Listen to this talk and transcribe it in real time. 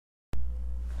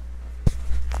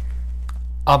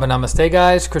Namaste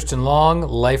guys, ChristianRLong,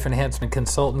 Life Enhancement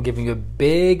Consultant, giving you a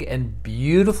big and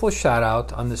beautiful shout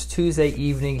out on this Tuesday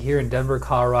evening here in Denver,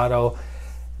 Colorado.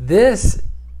 This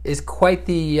is quite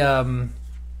the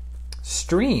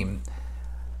stream.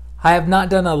 I have not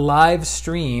done a live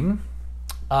stream.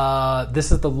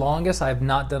 This is the longest I have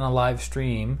not done a live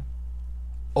stream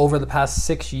over the past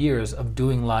 6 years of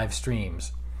doing live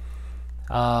streams.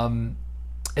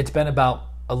 It's been about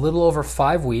a little over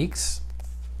 5 weeks.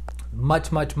 Much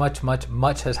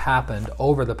has happened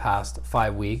over the past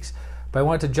 5 weeks, but I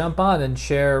wanted to jump on and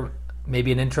share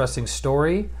maybe an interesting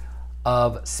story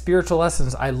of spiritual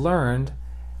lessons I learned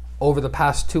over the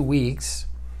past 2 weeks,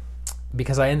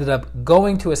 because I ended up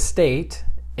going to a state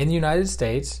in the United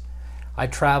States. I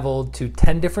traveled to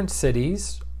 10 different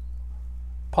cities.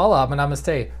 Paula,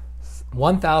 Namaste,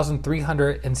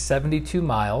 1,372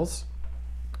 miles.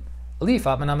 Alif,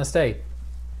 Namaste.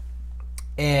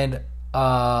 And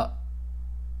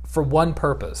for one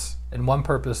purpose, and one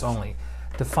purpose only,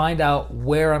 to find out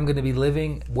where I'm going to be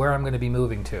living, where I'm going to be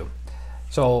moving to.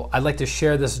 So I'd like to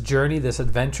share this journey, this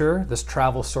adventure, this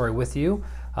travel story with you.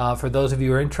 For those of you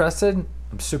who are interested,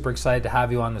 I'm super excited to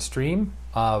have you on the stream,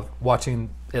 watching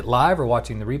it live or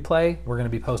watching the replay. We're going to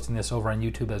be posting this over on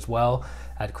YouTube as well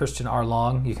at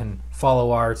ChristianRLong. You can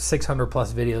follow our 600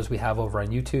 plus videos we have over on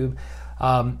YouTube.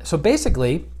 So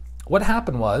basically, what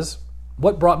happened was,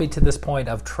 what brought me to this point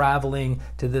of traveling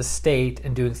to this state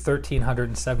and doing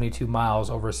 1,372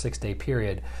 miles over a 6-day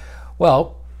period?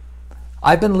 Well,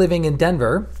 I've been living in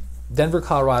Denver,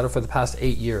 Colorado for the past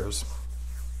 8 years.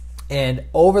 And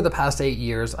over the past 8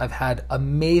 years, I've had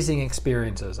amazing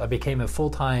experiences. I became a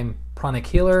full-time pranic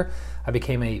healer. I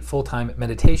became a full-time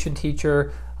meditation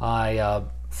teacher. I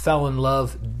fell in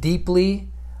love deeply.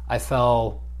 I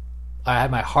had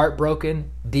my heart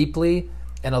broken deeply,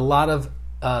 and a lot of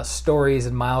stories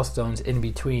and milestones in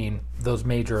between those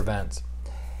major events.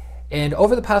 And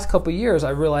over the past couple of years,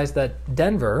 I realized that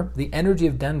Denver, the energy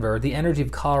of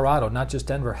Colorado, not just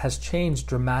Denver, has changed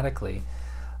dramatically.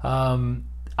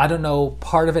 I don't know,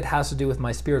 part of it has to do with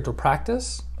my spiritual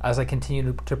practice. As I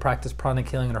continue to practice pranic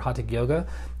healing or hatha yoga,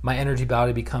 my energy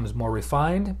body becomes more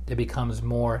refined, it becomes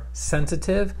more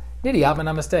sensitive. Nidhi,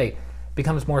 Namaste,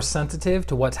 becomes more sensitive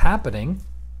to what's happening.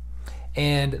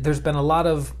 And there's been a lot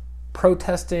of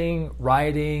protesting,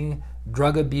 rioting,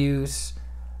 drug abuse,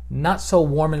 not so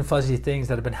warm and fuzzy things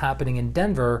that have been happening in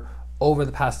Denver over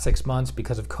the past 6 months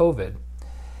because of COVID.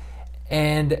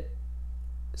 And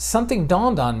something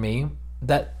dawned on me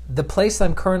that the place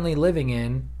I'm currently living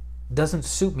in doesn't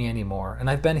suit me anymore. And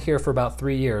I've been here for about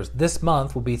 3 years. This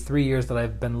month will be 3 years that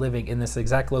I've been living in this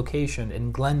exact location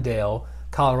in Glendale,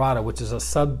 Colorado, which is a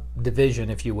subdivision,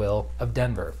 if you will, of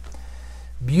Denver.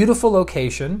 Beautiful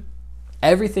location.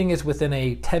 Everything is within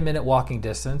a 10-minute walking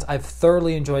distance. I've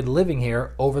thoroughly enjoyed living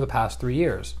here over the past 3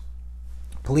 years.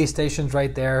 Police station's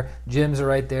right there, gyms are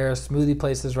right there, smoothie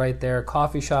place is right there,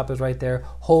 coffee shop is right there,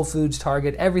 Whole Foods,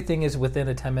 Target, everything is within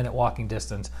a 10-minute walking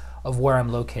distance of where I'm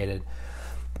located.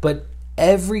 But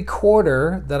every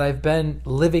quarter that I've been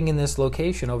living in this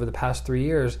location over the past 3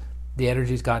 years, the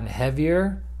energy's gotten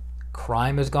heavier,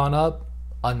 crime has gone up,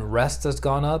 unrest has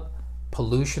gone up,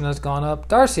 pollution has gone up.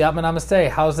 Darcy, Namaste,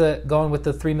 how's it going with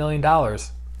the $3 million?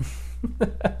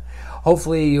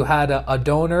 Hopefully you had a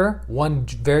donor, one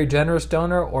very generous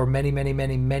donor, or many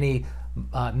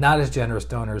not as generous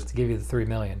donors to give you the $3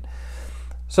 million.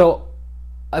 So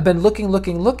I've been looking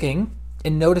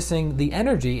and noticing the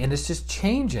energy, and it's just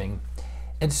changing.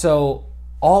 And so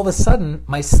all of a sudden,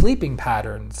 my sleeping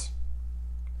patterns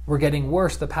were getting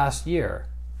worse the past year.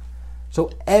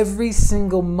 So every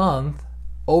single month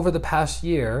over the past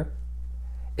year,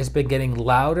 it's been getting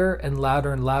louder and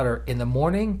louder and louder in the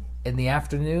morning, in the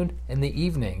afternoon, in the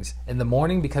evenings. In the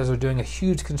morning, because we're doing a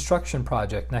huge construction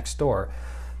project next door.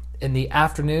 In the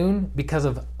afternoon, because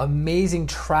of amazing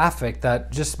traffic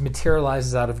that just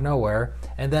materializes out of nowhere.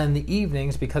 And then in the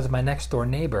evenings, because of my next door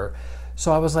neighbor.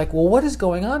 So I was like, well, what is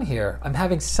going on here? I'm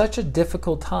having such a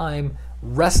difficult time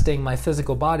resting my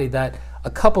physical body that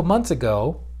a couple months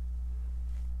ago,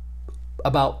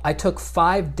 I took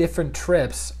 5 different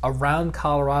trips around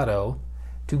Colorado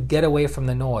to get away from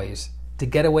the noise, to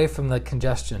get away from the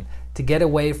congestion, to get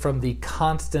away from the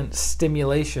constant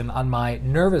stimulation on my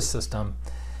nervous system.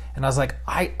 And I was like,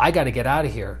 I got to get out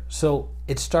of here. So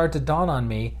it started to dawn on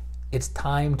me, it's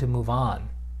time to move on.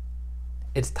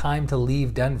 It's time to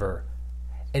leave Denver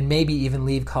and maybe even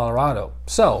leave Colorado.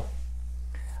 So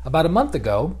about a month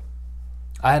ago,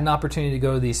 I had an opportunity to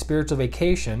go to the spiritual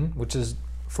vacation, which is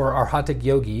for our hatha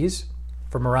yogis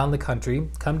from around the country,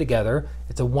 come together.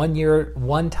 It's a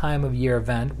one time of year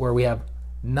event where we have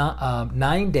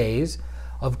 9 days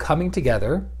of coming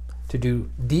together to do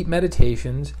deep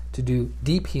meditations, to do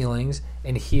deep healings,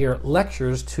 and hear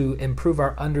lectures to improve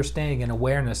our understanding and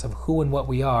awareness of who and what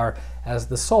we are as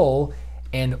the soul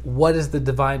and what is the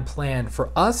divine plan for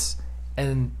us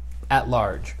and at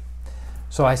large.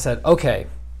 So I said, okay,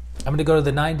 I'm going to go to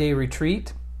the 9-day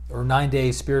retreat or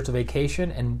 9-day spiritual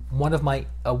vacation, and one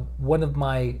of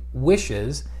my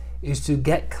wishes is to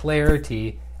get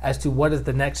clarity as to what is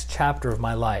the next chapter of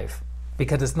my life,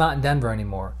 because it's not in Denver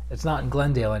anymore. It's not in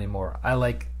Glendale anymore.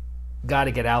 I got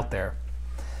to get out there.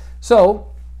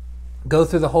 So go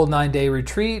through the whole 9-day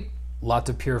retreat, lots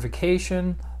of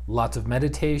purification, lots of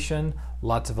meditation,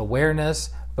 lots of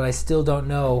awareness, but I still don't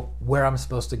know where I'm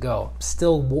supposed to go. I'm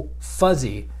still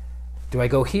fuzzy. Do I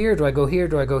go here? Do I go here?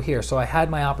 Do I go here? So I had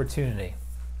my opportunity.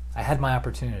 I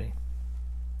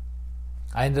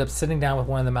ended up sitting down with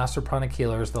one of the master pranic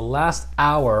healers the last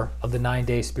hour of the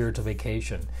 9-day spiritual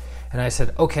vacation. And I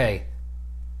said, okay,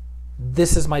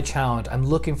 this is my challenge. I'm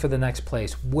looking for the next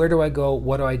place. Where do I go?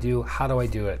 What do I do? How do I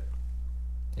do it?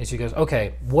 And she goes,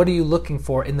 okay, what are you looking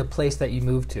for in the place that you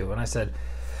moved to? And I said,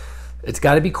 it's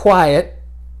got to be quiet.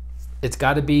 It's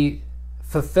got to be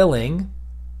fulfilling.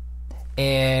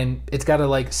 And it's got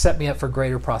to set me up for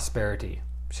greater prosperity.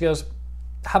 She goes,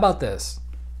 how about this?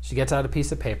 She gets out a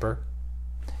piece of paper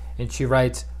and she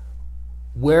writes,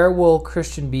 where will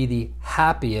Christian be the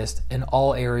happiest in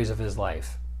all areas of his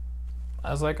life? I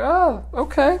was like, oh,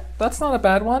 okay, that's not a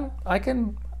bad one. I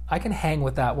can hang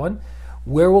with that one.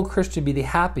 Where will Christian be the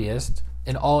happiest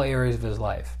in all areas of his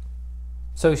life?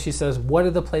 So she says, what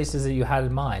are the places that you had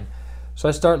in mind? So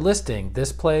I start listing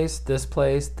this place, this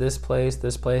place, this place,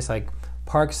 this place, like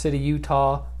Park City,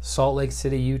 Utah, Salt Lake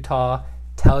City, Utah,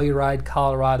 Telluride,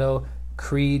 Colorado,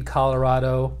 Creede,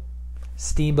 Colorado,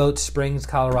 Steamboat Springs,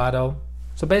 Colorado.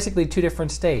 So basically 2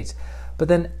 different states. But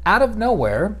then out of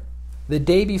nowhere, the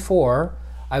day before,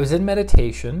 I was in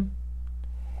meditation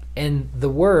and the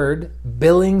word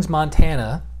Billings,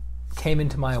 Montana came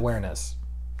into my awareness.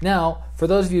 Now, for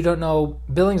those of you who don't know,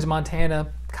 Billings,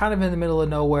 Montana, kind of in the middle of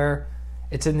nowhere.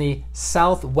 It's in the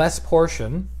southeast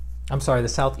portion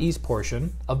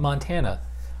of Montana.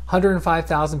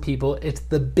 105,000 people. It's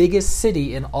the biggest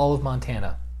city in all of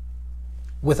Montana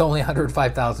with only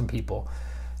 105,000 people.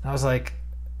 And I was like,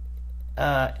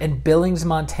 in Billings,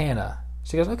 Montana.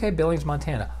 She goes, okay, Billings,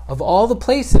 Montana. Of all the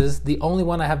places, the only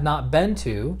one I have not been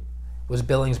to was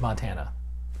Billings, Montana.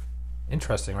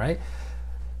 Interesting, right?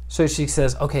 So she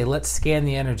says, okay, let's scan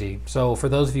the energy. So for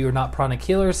those of you who are not pranic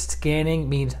healers, scanning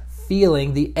means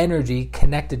feeling the energy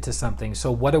connected to something.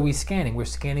 So what are we scanning? We're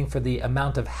scanning for the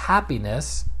amount of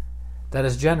happiness that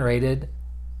is generated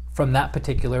from that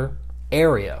particular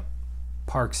area.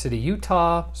 Park City,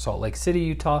 Utah, Salt Lake City,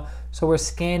 Utah. So we're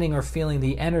scanning or feeling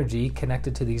the energy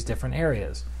connected to these different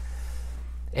areas.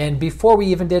 And before we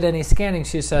even did any scanning,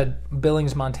 she said,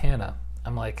 Billings, Montana.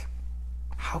 I'm like,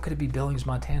 how could it be Billings,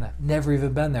 Montana? Never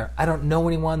even been there. I don't know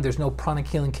anyone. There's no pranic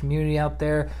healing community out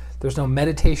there. There's no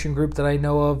meditation group that I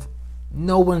know of.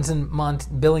 No one's in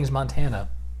Billings, Montana.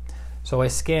 So I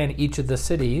scan each of the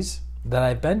cities that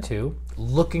I've been to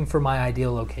looking for my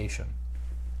ideal location.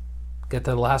 Get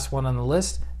the last one on the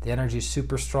list. The energy is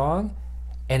super strong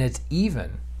and it's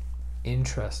even.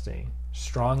 Interesting.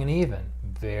 Strong and even.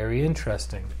 Very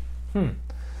interesting.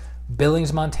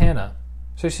 Billings, Montana.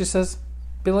 So she says,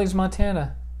 Billings,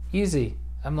 Montana. Easy.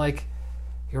 I'm like,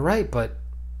 you're right, but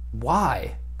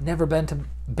why? Never been to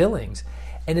Billings.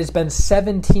 And it's been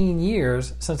 17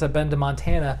 years since I've been to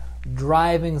Montana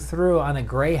driving through on a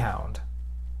Greyhound.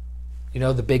 You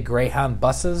know, the big Greyhound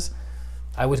buses?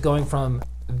 I was going from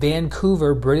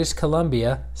Vancouver, British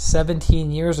Columbia,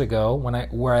 17 years ago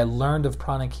where I learned of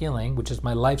pranic healing, which is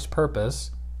my life's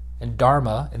purpose and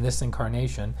dharma in this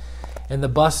incarnation. And the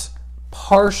bus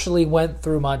partially went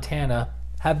through Montana,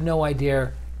 have no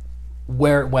idea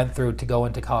where it went through to go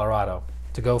into Colorado,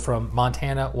 to go from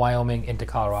Montana, Wyoming into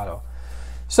Colorado.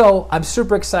 So I'm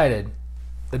super excited.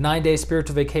 The 9-day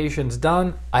spiritual vacation's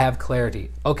done. I have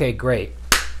clarity. Okay, great.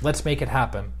 Let's make it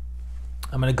happen.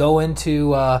 I'm going to go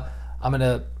into, I'm going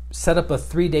to set up a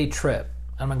 3-day trip.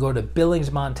 I'm going to go to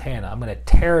Billings, Montana. I'm going to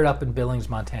tear it up in Billings,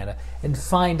 Montana and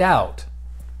find out,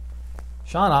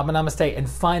 Sean, namaste, and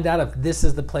find out if this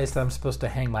is the place that I'm supposed to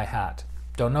hang my hat.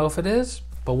 Don't know if it is,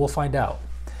 but we'll find out.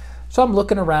 So I'm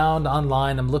looking around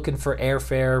online. I'm looking for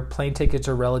airfare. Plane tickets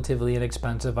are relatively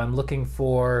inexpensive. I'm looking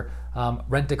for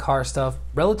rent-a-car stuff,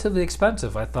 relatively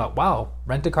expensive. I thought, wow,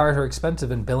 rent-a-cars are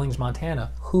expensive in Billings,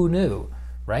 Montana. Who knew,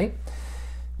 right?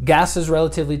 Gas is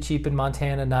relatively cheap in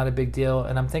Montana, not a big deal.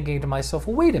 And I'm thinking to myself,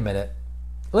 well, wait a minute.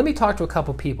 Let me talk to a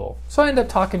couple people. So I end up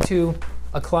talking to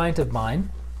a client of mine.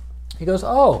 He goes,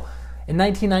 oh, In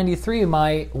 1993,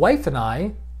 my wife and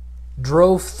I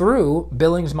drove through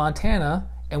Billings, Montana,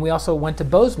 and we also went to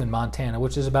Bozeman, Montana,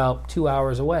 which is about 2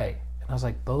 hours away. And I was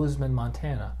like, Bozeman,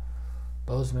 Montana.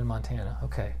 Bozeman, Montana.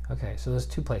 Okay. So there's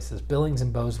two places, Billings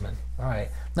and Bozeman. All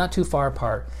right. Not too far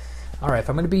apart. All right. If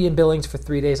I'm going to be in Billings for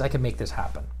 3 days, I can make this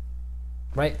happen.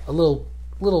 Right? A little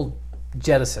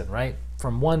jettison, right?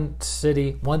 From one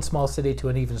small city to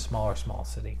an even smaller small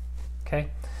city. Okay?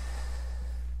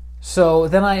 So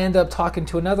then I end up talking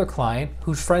to another client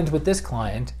who's friends with this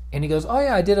client, and he goes, "Oh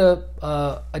yeah, I did a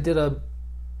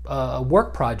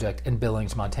work project in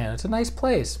Billings, Montana. It's a nice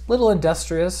place, little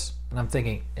industrious." And I'm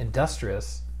thinking,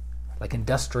 industrious, like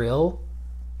industrial?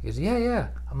 He goes, yeah.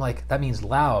 I'm like, that means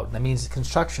loud. That means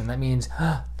construction. That means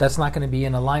that's not going to be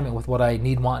in alignment with what I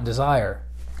need, want, and desire.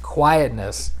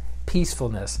 Quietness,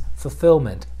 peacefulness,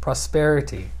 fulfillment,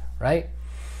 prosperity, right?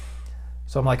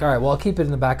 So I'm like, all right, well, I'll keep it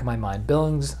in the back of my mind.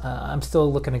 Billings, I'm still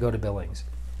looking to go to Billings.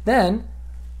 Then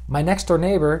my next door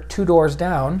neighbor, 2 doors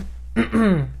down,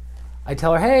 I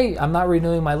tell her, hey, I'm not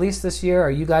renewing my lease this year. Are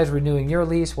you guys renewing your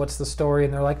lease? What's the story?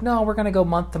 And they're like, no, we're going to go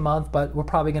month to month, but we're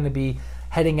probably going to be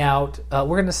heading out. We're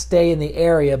going to stay in the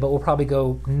area, but we'll probably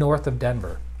go north of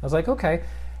Denver. I was like, okay.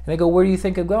 And they go, where do you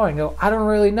think of going? I go, I don't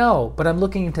really know, but I'm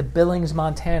looking into Billings,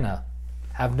 Montana.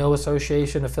 Have no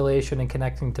association, affiliation, and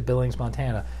connecting to Billings,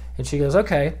 Montana. And she goes,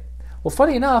 okay. Well,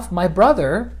 funny enough, my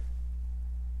brother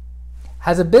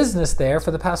has a business there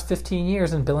for the past 15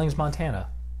 years in Billings, Montana.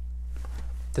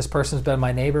 This person's been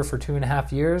my neighbor for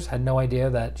 2.5 years, had no idea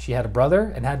that she had a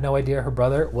brother, and had no idea her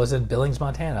brother was in Billings,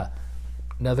 Montana.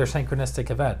 Another synchronistic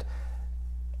event.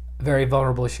 Very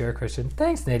vulnerable to share, Christian.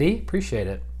 Thanks, Nitty. Appreciate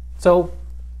it. So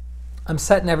I'm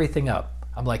setting everything up.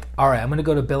 I'm like, all right, I'm going to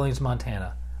go to Billings,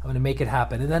 Montana. I'm going to make it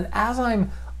happen. And then as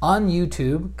I'm on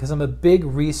YouTube, because I'm a big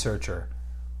researcher,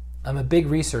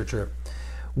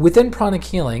 within pranic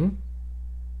healing,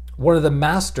 one of the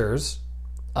masters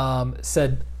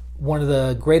said, one of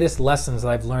the greatest lessons that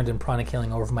I've learned in pranic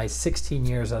healing over my 16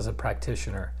 years as a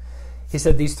practitioner. He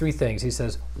said these 3 things. He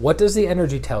says, what does the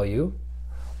energy tell you?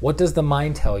 What does the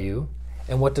mind tell you?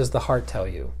 And what does the heart tell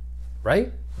you?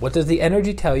 Right? What does the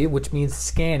energy tell you? Which means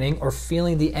scanning or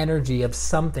feeling the energy of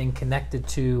something connected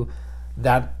to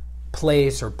that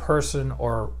place or person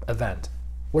or event.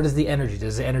 What is the energy?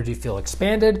 Does the energy feel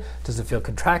expanded? Does it feel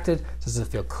contracted? Does it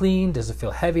feel clean? Does it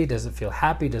feel heavy? Does it feel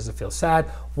happy? Does it feel sad?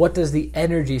 What does the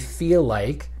energy feel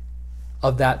like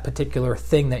of that particular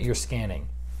thing that you're scanning?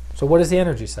 So what does the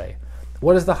energy say?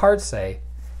 What does the heart say?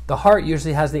 The heart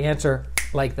usually has the answer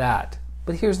like that.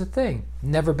 But here's the thing.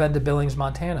 Never been to Billings,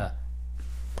 Montana.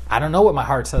 I don't know what my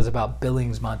heart says about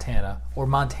Billings, Montana, or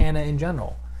Montana in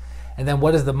general. And then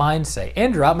what does the mind say?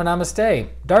 Andrew, I'm a namaste.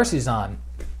 Darcy's on.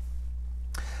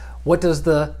 What does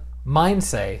the mind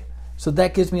say? So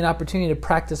that gives me an opportunity to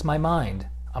practice my mind.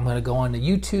 I'm going to go on to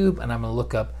YouTube and I'm going to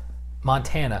look up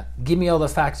Montana. Give me all the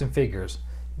facts and figures.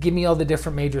 Give me all the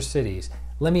different major cities.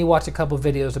 Let me watch a couple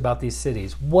videos about these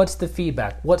cities. What's the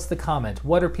feedback? What's the comments?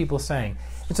 What are people saying?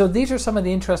 And so these are some of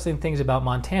the interesting things about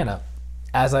Montana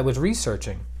as I was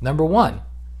researching. Number 1,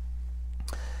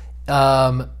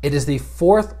 it is the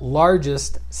 4th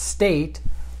largest state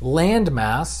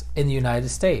landmass in the United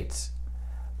States.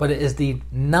 But it is the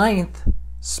 9th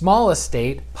smallest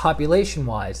state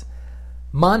population-wise.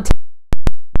 Montana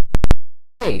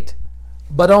state,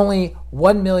 but only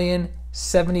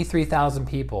 1,073,000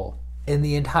 people in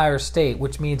the entire state,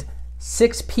 which means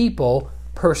 6 people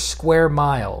per square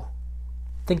mile.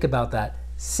 Think about that.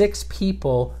 6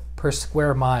 people per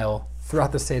square mile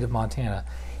throughout the state of Montana.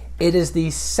 It is the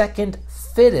 2nd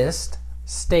fittest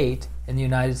state in the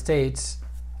United States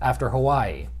after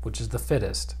Hawaii, which is the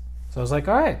fittest. So I was like,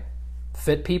 all right,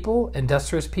 fit people,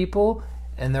 industrious people,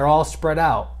 and they're all spread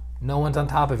out. No one's on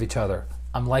top of each other.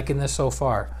 I'm liking this so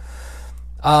far.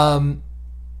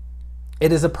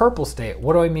 It is a purple state.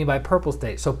 What do I mean by purple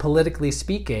state? So politically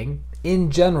speaking,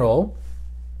 in general,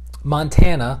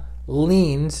 Montana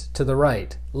leans to the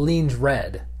right, leans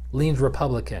red, leans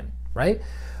Republican, right?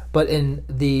 But in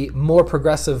the more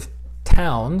progressive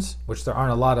towns, which there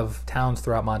aren't a lot of towns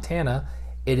throughout Montana,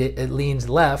 it leans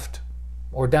left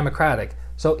or Democratic.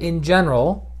 So in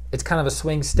general, it's kind of a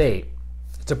swing state.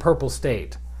 It's a purple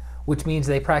state, which means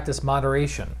they practice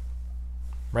moderation,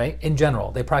 right? In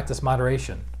general, they practice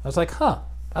moderation. I was like, I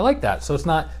like that. So it's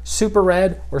not super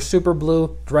red or super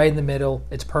blue, right in the middle.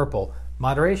 It's purple.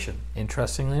 Moderation,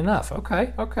 interestingly enough.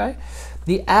 Okay.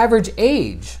 The average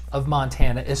age of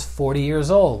Montana is 40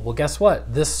 years old. Well, guess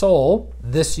what? This soul,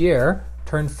 this year,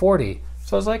 turned 40.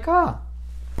 So I was like, I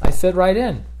fit right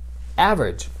in.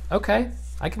 Average. Okay,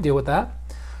 I can deal with that.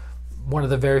 One of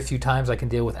the very few times I can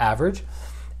deal with average.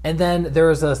 And then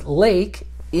there is a lake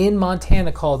in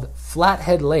Montana called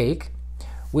Flathead Lake,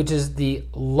 which is the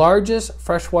largest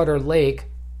freshwater lake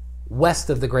west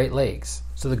of the Great Lakes.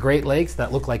 So the Great Lakes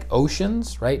that look like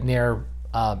oceans, right, near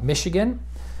Michigan.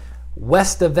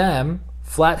 West of them,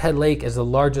 Flathead Lake is the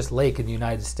largest lake in the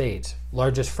United States,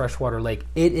 largest freshwater lake.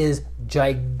 It is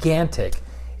gigantic.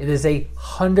 It is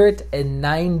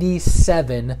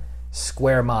 197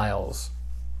 square miles.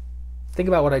 Think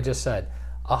about what I just said.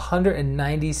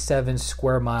 197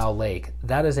 square mile lake.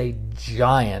 That is a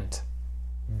giant,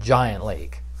 giant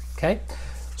lake. Okay?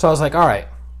 So I was like, all right,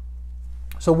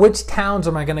 so which towns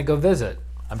am I going to go visit?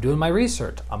 I'm doing my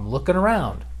research. I'm looking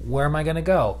around. Where am I going to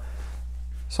go?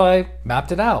 So I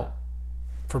mapped it out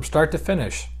from start to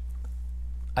finish.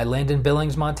 I land in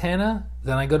Billings, Montana.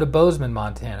 Then I go to Bozeman,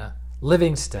 Montana.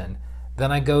 Livingston.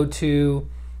 Then I go to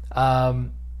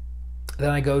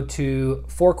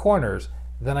Four Corners.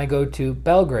 Then I go to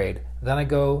Belgrade. Then I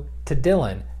go to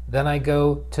Dillon. Then I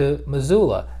go to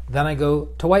Missoula. Then I go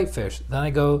to Whitefish. Then I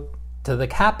go to the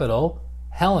capital,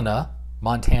 Helena,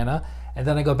 Montana. And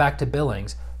then I go back to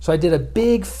Billings. So I did a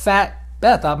big fat,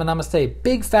 Beth, I'm going to say,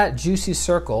 big fat juicy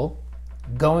circle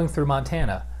going through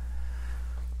Montana.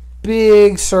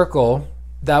 Big circle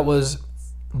that was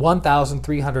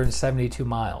 1,372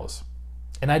 miles.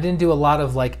 And I didn't do a lot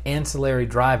of like ancillary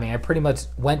driving. I pretty much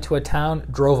went to a town,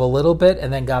 drove a little bit,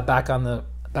 and then got back on the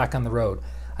road.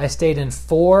 I stayed in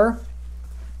 4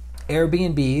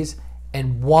 Airbnbs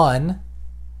and 1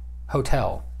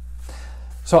 hotel.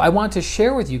 So I want to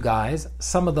share with you guys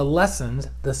some of the lessons,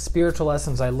 the spiritual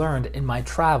lessons I learned in my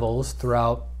travels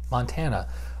throughout Montana.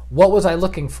 What was I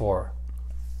looking for?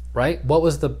 Right? What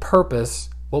was the purpose?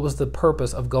 What was the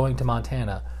purpose of going to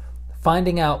Montana?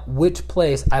 Finding out which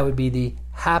place I would be the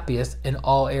happiest in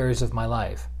all areas of my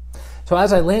life. So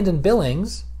as I land in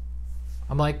Billings,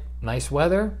 I'm like, nice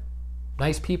weather,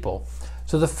 nice people.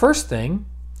 So the first thing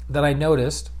that I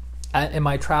noticed in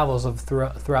my travels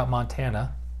throughout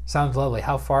Montana, sounds lovely.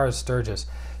 How far is Sturgis?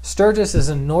 Sturgis is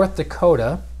in North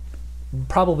Dakota,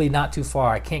 probably not too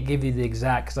far. I can't give you the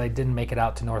exact because I didn't make it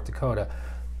out to North Dakota.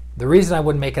 The reason I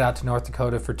wouldn't make it out to North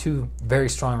Dakota for 2 very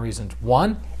strong reasons.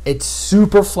 1, it's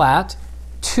super flat.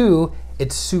 2,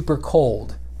 it's super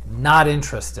cold. Not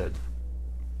interested.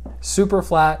 Super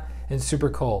flat and super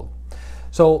cold.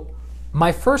 So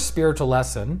my first spiritual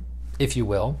lesson, if you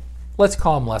will, let's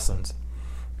call them lessons.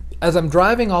 As I'm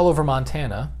driving all over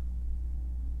Montana,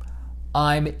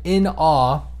 I'm in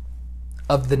awe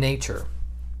of the nature.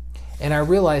 And I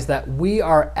realize that we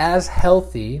are as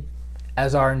healthy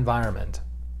as our environment.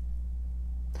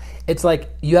 It's like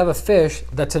you have a fish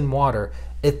that's in water.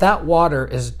 If that water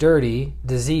is dirty,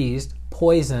 diseased,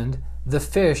 poisoned, the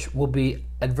fish will be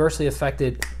adversely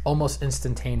affected almost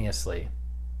instantaneously.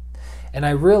 And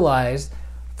I realized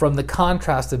from the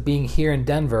contrast of being here in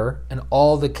Denver and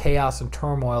all the chaos and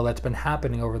turmoil that's been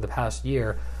happening over the past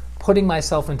year, putting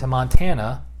myself into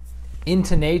Montana,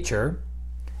 into nature,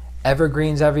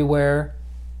 evergreens everywhere.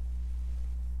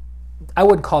 I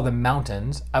wouldn't call them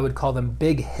mountains. I would call them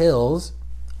big hills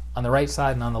on the right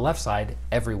side and on the left side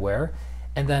everywhere.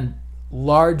 And then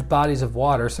large bodies of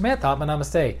water. Samantha, I'm going to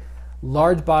say,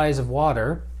 large bodies of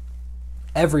water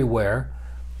everywhere.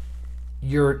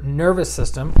 Your nervous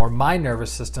system, or my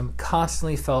nervous system,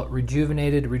 constantly felt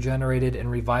rejuvenated, regenerated,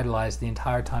 and revitalized the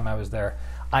entire time I was there.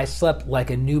 I slept like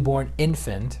a newborn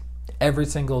infant every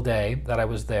single day that I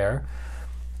was there.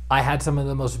 I had some of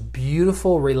the most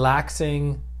beautiful,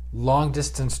 relaxing,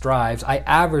 long-distance drives. I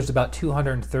averaged about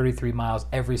 233 miles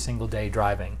every single day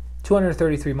driving.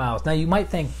 233 miles. Now you might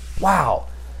think, wow,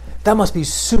 that must be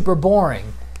super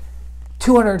boring.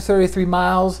 233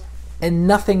 miles and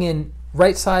nothing in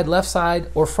right side, left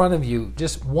side, or front of you.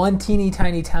 Just one teeny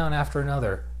tiny town after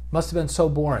another. Must have been so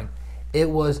boring. It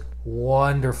was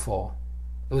wonderful.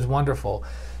 It was wonderful.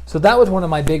 So that was one of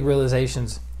my big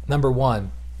realizations. Number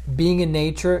 1, being in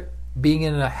nature, being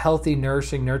in a healthy,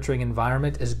 nourishing, nurturing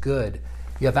environment is good.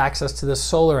 You have access to the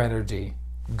solar energy,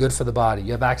 good for the body.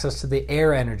 You have access to the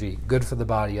air energy, good for the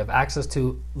body. You have access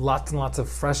to lots and lots of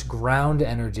fresh ground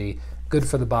energy, good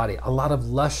for the body. A lot of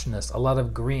lushness, a lot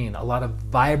of green, a lot of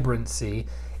vibrancy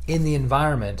in the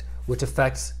environment, which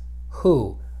affects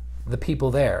who? The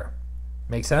people there.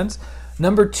 Make sense?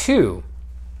 Number 2,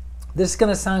 this is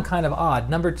going to sound kind of odd.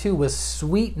 Number 2 was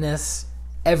sweetness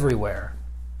everywhere.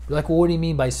 You're like, well, what do you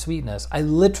mean by sweetness? I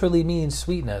literally mean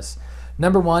sweetness.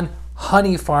 Number 1,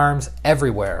 honey farms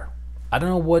everywhere. I don't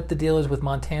know what the deal is with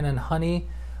Montana and honey.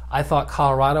 I thought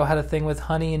Colorado had a thing with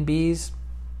honey and bees.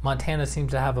 Montana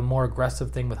seems to have a more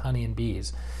aggressive thing with honey and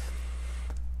bees.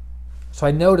 So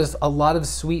I noticed a lot of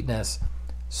sweetness.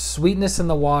 Sweetness in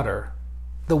the water.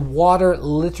 The water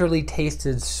literally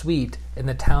tasted sweet in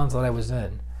the towns that I was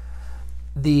in.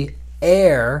 The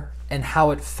air and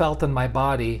how it felt in my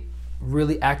body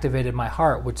really activated my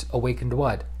heart, which awakened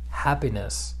what?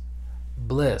 Happiness,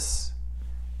 bliss,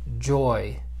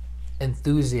 joy,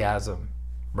 enthusiasm,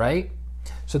 right?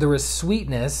 So there was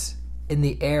sweetness in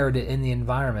the air, in the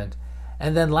environment.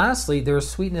 And then lastly, there was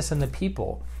sweetness in the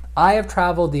people. I have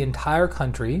traveled the entire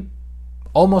country,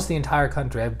 almost the entire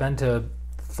country. I've been to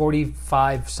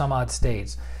 45 some odd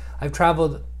states. I've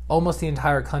traveled almost the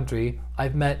entire country.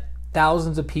 I've met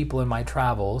thousands of people in my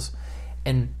travels,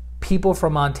 and people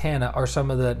from Montana are some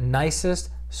of the nicest,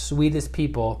 sweetest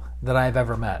people that I've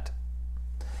ever met.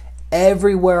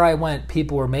 Everywhere I went,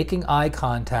 people were making eye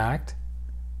contact,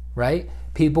 right?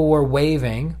 People were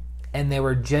waving, and they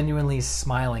were genuinely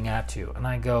smiling at you. And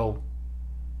I go,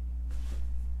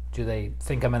 do they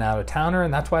think I'm an out-of-towner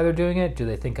and that's why they're doing it? Do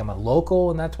they think I'm a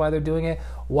local and that's why they're doing it?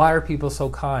 Why are people so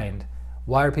kind?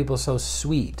 Why are people so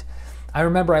sweet? I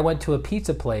remember I went to a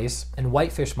pizza place in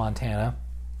Whitefish, Montana,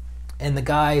 and the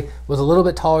guy was a little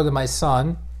bit taller than my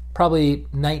son, probably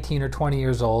 19 or 20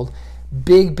 years old,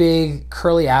 big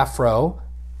curly afro,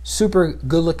 super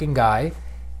good-looking guy,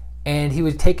 and he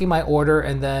was taking my order,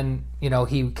 and then,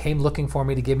 he came looking for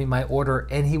me to give me my order,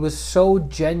 and he was so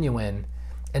genuine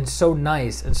and so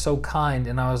nice and so kind,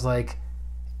 and I was like,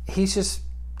 he's just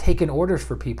taking orders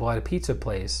for people at a pizza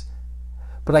place.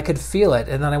 But I could feel it.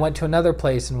 And then I went to another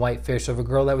place in Whitefish of a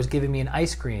girl that was giving me an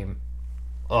ice cream.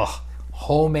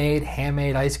 Homemade,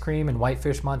 handmade ice cream in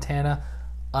Whitefish, Montana.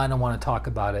 I don't want to talk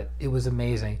about it. It was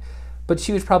amazing. But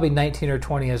she was probably 19 or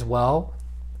 20 as well.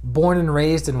 Born and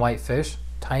raised in Whitefish,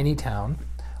 tiny town.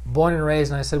 Born and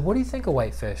raised, and I said, what do you think of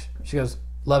Whitefish? She goes,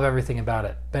 love everything about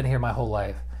it. Been here my whole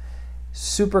life.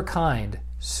 Super kind,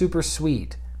 super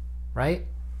sweet, right?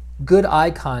 Good eye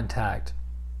contact.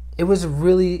 It was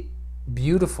really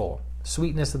beautiful.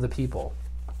 Sweetness of the people.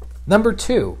 Number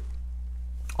 2,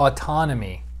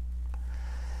 autonomy.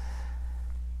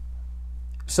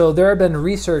 So there have been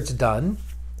research done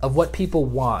of what people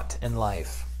want in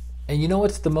life. And you know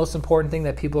what's the most important thing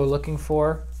that people are looking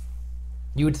for?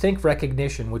 You would think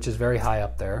recognition, which is very high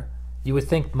up there. You would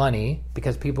think money,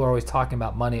 because people are always talking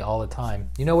about money all the time.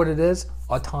 You know what it is?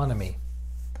 Autonomy.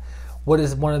 What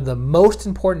is one of the most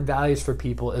important values for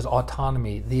people is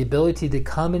autonomy, the ability to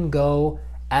come and go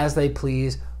as they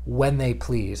please, when they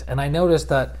please. And I noticed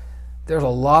that there's a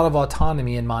lot of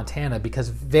autonomy in Montana because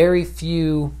very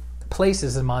few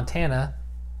places in Montana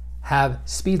have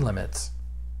speed limits.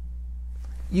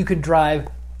 You can drive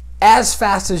as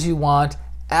fast as you want,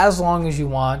 as long as you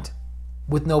want,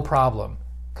 with no problem,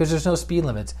 because there's no speed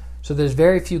limits. So there's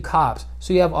very few cops.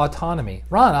 So you have autonomy.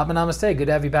 Ron, namaste. Good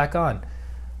to have you back on.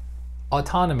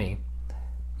 Autonomy.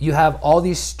 You have all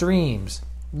these streams,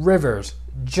 rivers,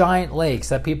 giant lakes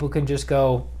that people can just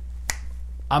go,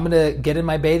 I'm going to get in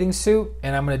my bathing suit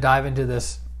and I'm going to dive into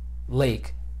this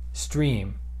lake,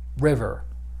 stream, river.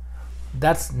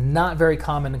 That's not very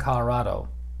common in Colorado,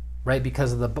 right?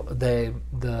 Because of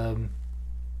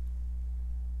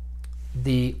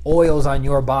the oils on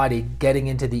your body getting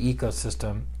into the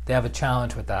ecosystem. They have a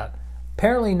challenge with that.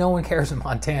 Apparently no one cares in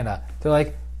Montana. They're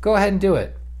like, go ahead and do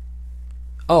it.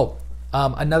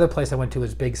 Another place I went to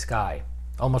was Big Sky.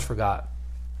 Almost forgot.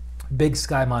 Big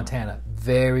Sky, Montana.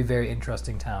 Very, very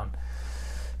interesting town.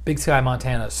 Big Sky,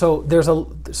 Montana. So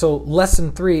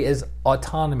lesson 3 is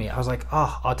autonomy. I was like,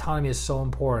 autonomy is so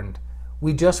important.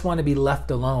 We just want to be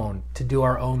left alone to do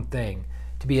our own thing,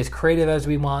 to be as creative as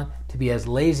we want, to be as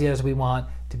lazy as we want,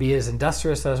 to be as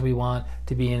industrious as we want,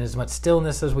 to be in as much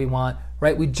stillness as we want,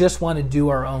 right? We just want to do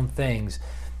our own things.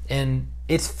 And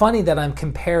it's funny that I'm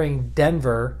comparing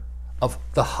Denver of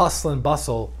the hustle and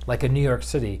bustle like a New York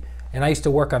City. And I used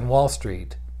to work on Wall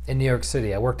Street in New York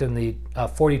City. I worked in the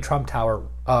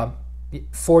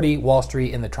 40 Wall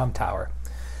Street in the Trump Tower.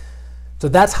 So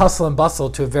that's hustle and bustle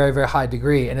to a very, very high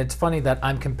degree. And it's funny that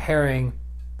I'm comparing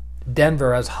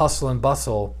Denver as hustle and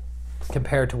bustle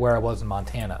compared to where I was in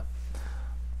Montana.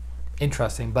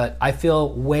 Interesting, but I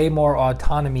feel way more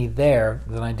autonomy there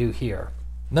than I do here.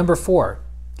 Number 4,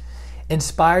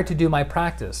 inspired to do my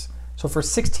practice. So for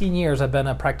 16 years, I've been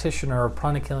a practitioner of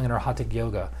pranic healing or Hatha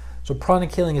yoga. So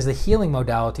pranic healing is the healing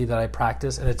modality that I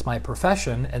practice, and it's my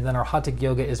profession. And then our Hatha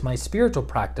yoga is my spiritual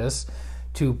practice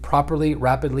to properly,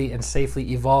 rapidly, and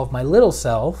safely evolve my little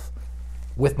self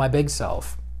with my big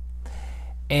self.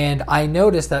 And I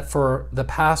noticed that for the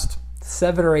past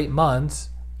 7 or 8 months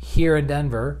here in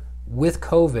Denver with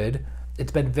COVID,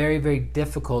 it's been very, very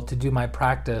difficult to do my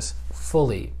practice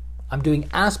fully. I'm doing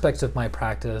aspects of my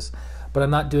practice, but I'm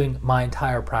not doing my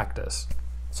entire practice.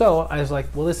 So I was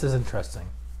like, well, this is interesting.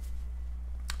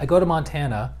 I go to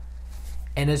Montana,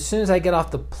 and as soon as I get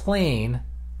off the plane,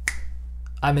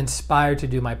 I'm inspired to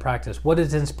do my practice. What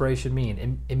does inspiration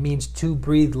mean? It means to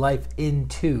breathe life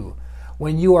into.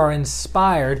 When you are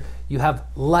inspired, you have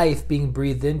life being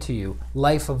breathed into you.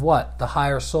 Life of what? The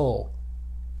higher soul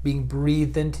being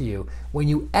breathed into you. When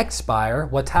you expire,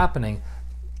 what's happening?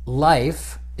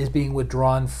 Life is being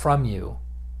withdrawn from you.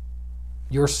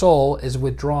 Your soul is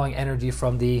withdrawing energy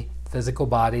from the physical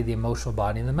body, the emotional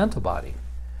body, and the mental body.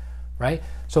 Right?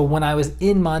 So when I was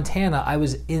in Montana, I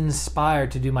was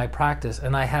inspired to do my practice,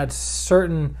 and I had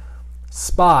certain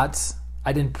spots.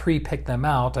 I didn't pre-pick them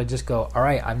out. I just go, all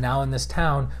right, I'm now in this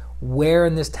town. Where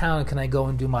in this town can I go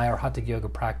and do my Arhatic Yoga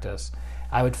practice?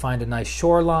 I would find a nice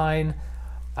shoreline.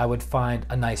 I would find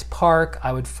a nice park.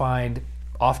 I would find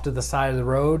off to the side of the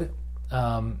road,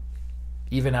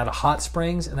 even at a hot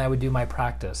springs, and I would do my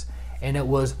practice. And it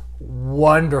was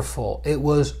wonderful. It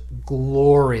was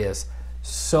glorious.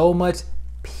 So much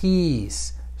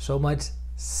peace, so much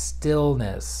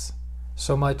stillness,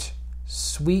 so much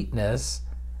sweetness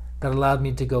that allowed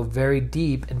me to go very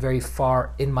deep and very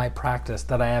far in my practice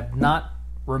that I have not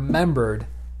remembered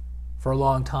for a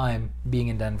long time being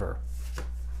in Denver.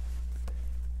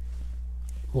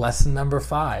 Lesson number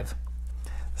 5.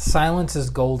 Silence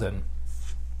is golden.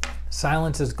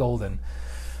 Silence is golden.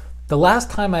 The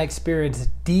last time I experienced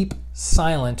deep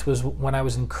silence was when I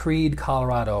was in Creede,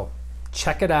 Colorado.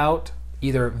 Check it out.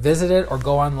 Either visit it or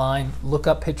go online. Look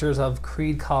up pictures of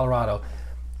Creede, Colorado.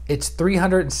 It's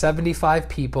 375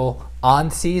 people on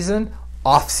season.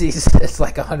 Off season, it's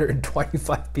like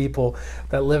 125 people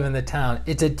that live in the town.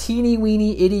 It's a teeny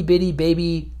weeny itty bitty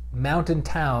baby mountain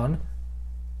town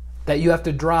that you have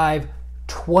to drive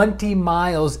 20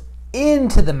 miles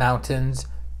into the mountains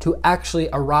to actually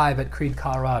arrive at Creede,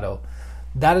 Colorado.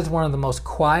 That is one of the most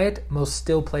quiet, most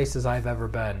still places I've ever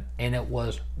been, and it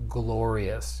was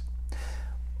glorious.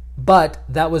 But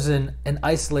that was in an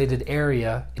isolated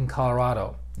area in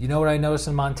Colorado. You know what I noticed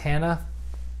in Montana?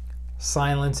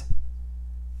 Silence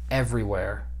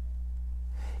everywhere.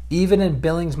 Even in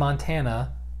Billings,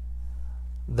 Montana,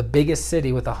 the biggest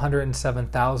city with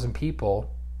 107,000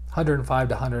 people, 105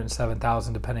 to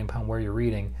 107,000 depending upon where you're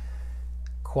reading,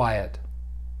 quiet,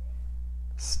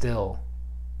 still,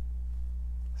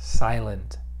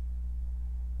 silent.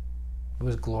 It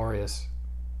was glorious.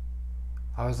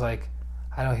 I was like,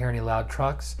 I don't hear any loud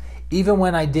trucks. Even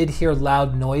when I did hear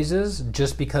loud noises,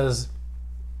 just because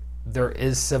there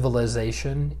is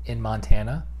civilization in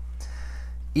Montana,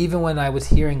 even when I was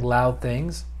hearing loud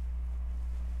things,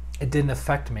 it didn't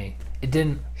affect me. It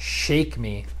didn't shake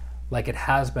me like it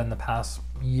has been the past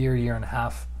year and a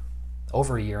half,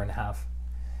 over a year and a half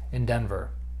in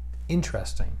Denver.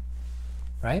 Interesting,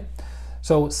 right?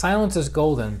 So silence is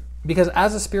golden because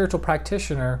as a spiritual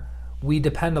practitioner, we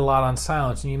depend a lot on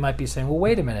silence. And you might be saying, well,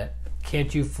 wait a minute.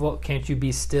 Can't you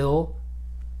be still,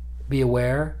 be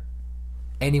aware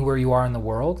anywhere you are in the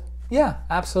world? Yeah,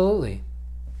 absolutely.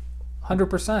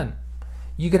 100%.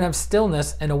 You can have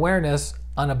stillness and awareness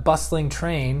on a bustling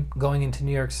train going into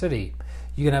New York City.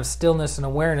 You can have stillness and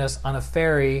awareness on a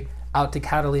ferry out to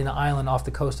Catalina Island off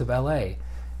the coast of LA,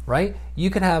 right?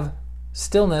 You can have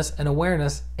stillness and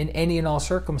awareness in any and all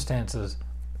circumstances.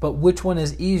 But which one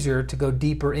is easier to go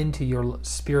deeper into your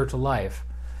spiritual life?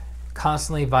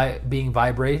 Constantly being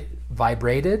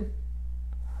vibrated,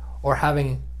 or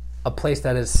having a place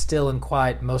that is still and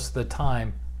quiet most of the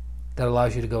time that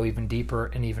allows you to go even deeper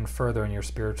and even further in your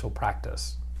spiritual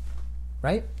practice,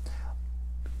 right?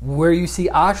 Where you see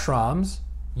ashrams,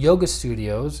 yoga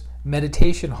studios,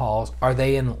 meditation halls, are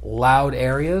they in loud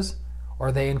areas or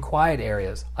are they in quiet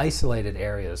areas, isolated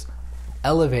areas,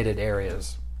 elevated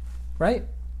areas, right?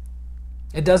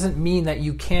 It doesn't mean that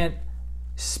you can't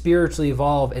spiritually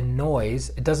evolve in noise.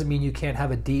 It doesn't mean you can't have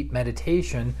a deep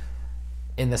meditation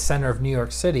in the center of New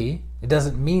York City. It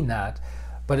doesn't mean that.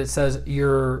 But it says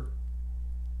you're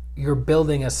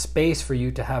building a space for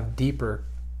you to have deeper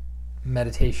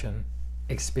meditation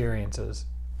experiences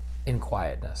in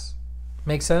quietness.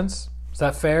 Make sense? Is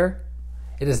that fair?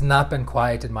 It has not been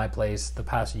quiet in my place the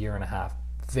past year and a half.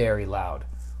 Very loud.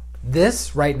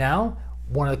 This right now,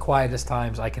 one of the quietest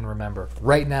times I can remember.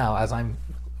 Right now, as I'm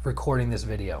recording this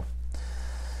video.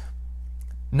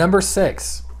 Number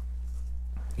 6.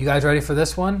 You guys ready for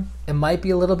this one? It might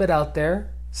be a little bit out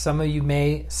there. Some of you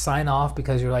may sign off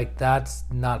because you're like, that's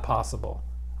not possible.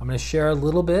 I'm going to share a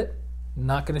little bit.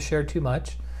 Not going to share too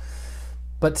much.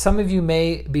 But some of you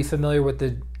may be familiar with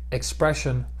the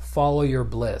expression, follow your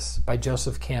bliss, by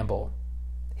Joseph Campbell.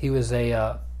 He was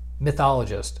a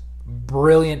mythologist,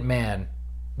 brilliant man,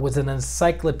 was an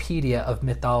encyclopedia of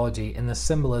mythology and the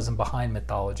symbolism behind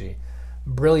mythology.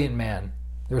 Brilliant man.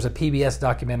 There was a PBS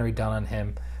documentary done on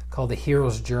him called The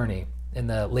Hero's Journey in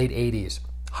the late 80s.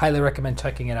 Highly recommend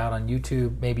checking it out on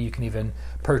YouTube. Maybe you can even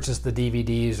purchase the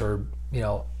DVDs or,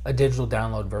 a digital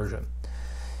download version.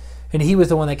 And he was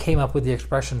the one that came up with the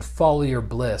expression, follow your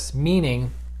bliss,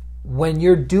 meaning when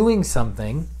you're doing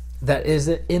something that is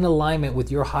in alignment with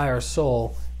your higher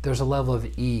soul, there's a level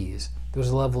of ease, there's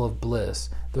a level of bliss,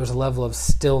 there's a level of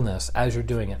stillness as you're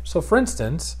doing it. So for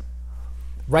instance,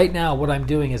 right now what I'm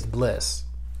doing is bliss.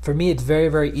 For me, it's very,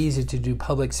 very easy to do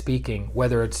public speaking,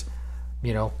 whether it's,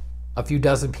 a few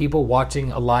dozen people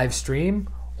watching a live stream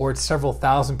or it's several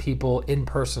thousand people in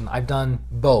person. I've done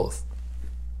both.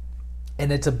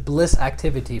 And it's a bliss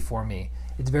activity for me.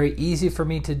 It's very easy for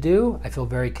me to do. I feel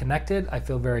very connected. I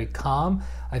feel very calm.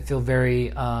 I feel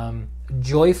very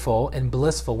joyful and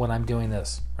blissful when I'm doing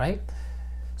this, right?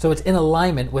 So it's in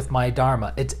alignment with my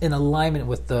Dharma. It's in alignment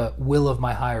with the will of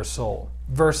my higher soul.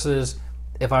 Versus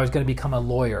if I was going to become a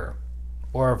lawyer,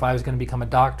 or if I was going to become a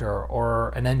doctor, or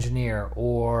an engineer,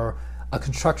 or a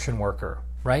construction worker,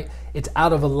 right? It's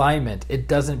out of alignment. It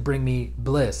doesn't bring me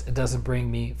bliss. It doesn't bring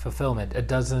me fulfillment. It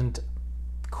doesn't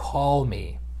call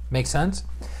me. Make sense?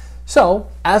 So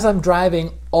as I'm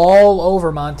driving all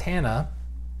over Montana,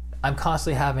 I'm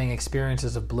constantly having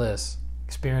experiences of bliss,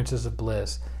 experiences of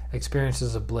bliss,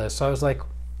 experiences of bliss. So I was like,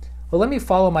 well, let me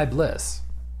follow my bliss.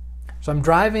 So I'm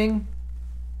driving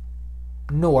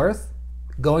north,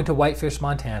 going to Whitefish,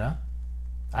 Montana.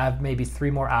 I have maybe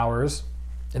 3 more hours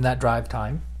in that drive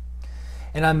time.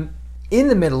 And I'm in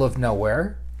the middle of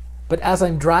nowhere, but as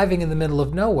I'm driving in the middle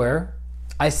of nowhere,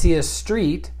 I see a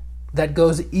street that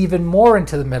goes even more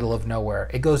into the middle of nowhere.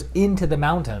 It goes into the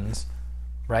mountains,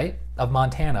 right, of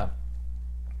Montana.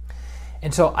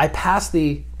 And so I pass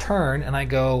the turn and I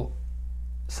go,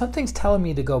 something's telling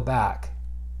me to go back.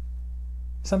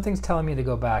 Something's telling me to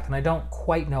go back, and I don't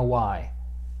quite know why.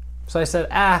 So I said,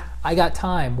 I got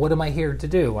time. What am I here to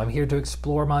do? I'm here to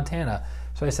explore Montana.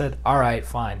 So I said, all right,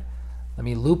 fine. Let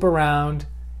me loop around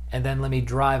and then let me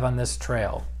drive on this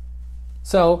trail.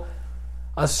 So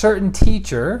a certain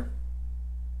teacher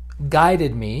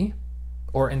guided me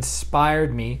or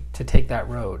inspired me to take that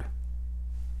road.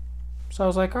 So I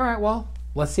was like, all right, well,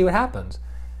 let's see what happens.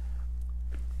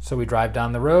 So we drive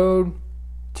down the road,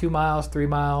 2 miles, 3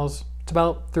 miles. It's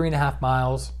about 3.5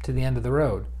 miles to the end of the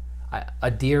road.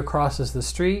 A deer crosses the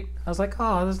street. I was like,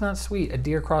 oh, that's not sweet. A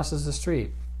deer crosses the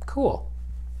street. Cool.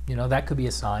 That could be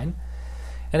a sign.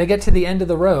 And I get to the end of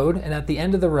the road, and at the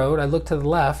end of the road, I look to the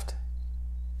left,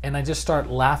 and I just start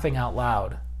laughing out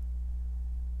loud.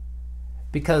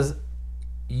 Because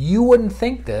you wouldn't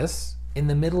think this in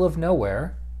the middle of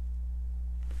nowhere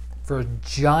for a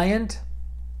giant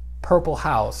purple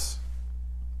house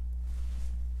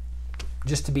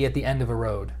just to be at the end of a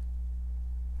road.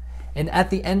 And at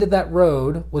the end of that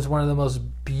road was one of the most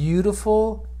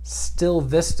beautiful still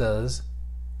vistas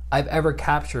I've ever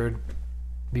captured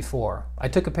before. I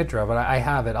took a picture of it. I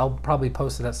have it. I'll probably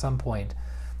post it at some point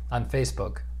on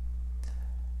Facebook.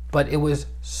 But it was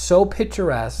so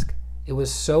picturesque. It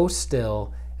was so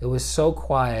still. It was so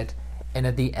quiet. And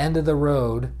at the end of the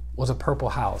road was a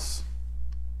purple house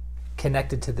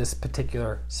connected to this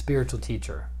particular spiritual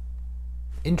teacher.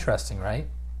 Interesting, right?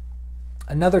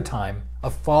 Another time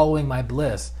of following my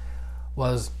bliss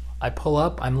was I pull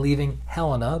up, I'm leaving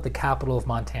Helena, the capital of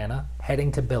Montana,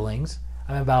 heading to Billings.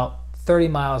 I'm about 30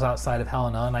 miles outside of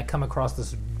Helena, and I come across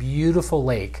this beautiful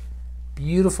lake.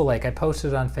 Beautiful lake. I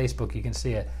posted it on Facebook. You can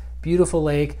see it. Beautiful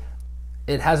lake.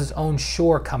 It has its own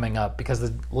shore coming up because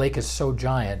the lake is so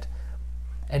giant.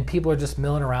 And people are just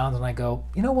milling around, and I go,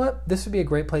 you know what? This would be a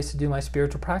great place to do my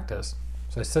spiritual practice.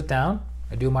 So I sit down.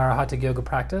 I do my Hatha Yoga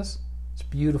practice. It's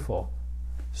beautiful.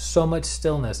 So much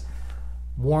stillness.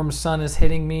 Warm sun is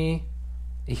hitting me.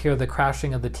 You hear the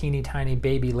crashing of the teeny tiny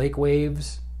baby lake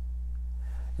waves.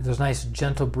 There's a nice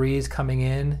gentle breeze coming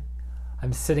in.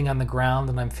 I'm sitting on the ground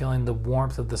and I'm feeling the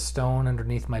warmth of the stone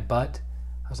underneath my butt.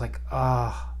 I was like,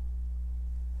 my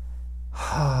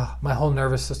whole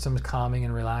nervous system is calming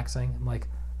and relaxing. I'm like,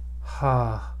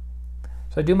 So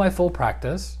I do my full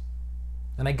practice,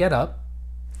 and I get up,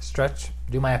 stretch,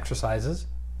 do my exercises,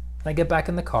 and I get back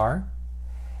in the car,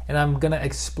 and I'm going to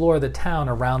explore the town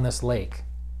around this lake.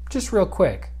 Just real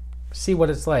quick. See what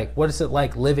it's like. What is it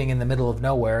like living in the middle of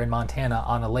nowhere in Montana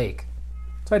on a lake?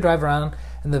 So I drive around,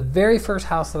 and the very first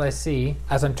house that I see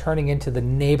as I'm turning into the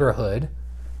neighborhood,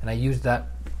 and I use that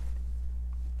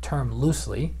term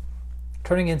loosely,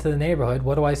 turning into the neighborhood,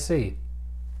 what do I see?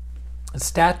 A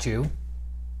statue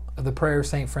of the Prayer of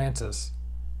St. Francis,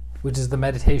 which is the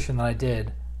meditation that I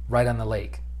did right on the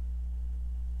lake.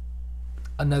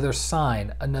 Another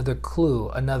sign, another clue,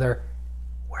 another,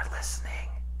 we're listening,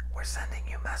 we're sending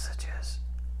you messages.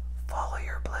 Follow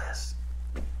your bliss.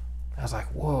 I was like,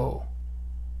 whoa.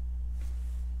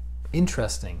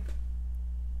 Interesting.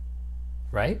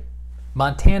 Right?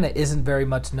 Montana isn't very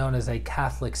much known as a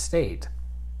Catholic state.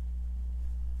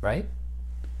 Right?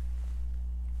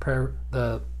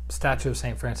 The statue of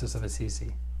St. Francis of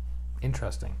Assisi.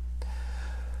 Interesting.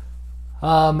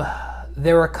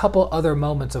 There were a couple other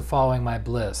moments of following my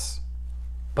bliss,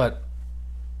 but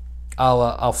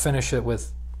I'll finish it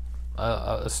with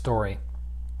a story.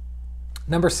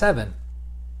 Number 7,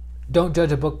 don't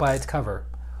judge a book by its cover,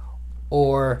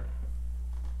 or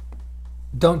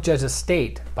don't judge a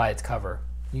state by its cover.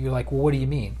 You're like, well, what do you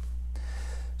mean?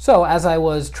 So as I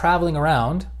was traveling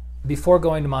around before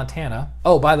going to Montana,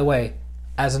 oh, by the way,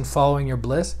 as in following your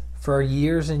bliss, for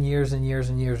years and years and years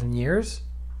and years and years,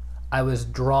 I was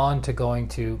drawn to going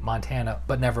to Montana,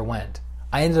 but never went.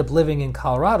 I ended up living in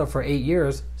Colorado for 8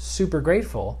 years, super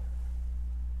grateful,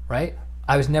 right?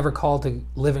 I was never called to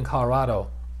live in Colorado,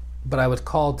 but I was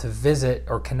called to visit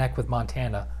or connect with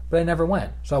Montana, but I never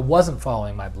went. So I wasn't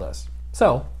following my bliss.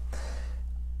 So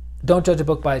don't judge a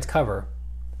book by its cover,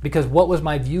 because what was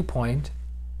my viewpoint,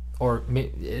 or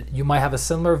you might have a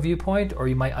similar viewpoint, or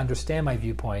you might understand my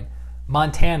viewpoint.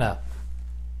 Montana,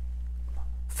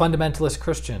 fundamentalist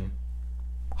Christian,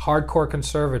 hardcore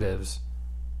conservatives,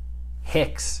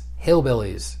 hicks,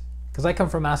 hillbillies, because I come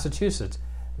from Massachusetts,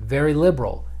 very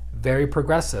liberal, very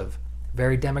progressive,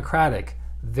 very democratic,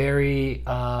 very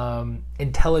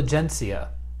intelligentsia,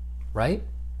 right?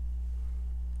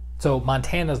 So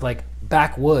Montana's like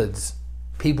backwoods,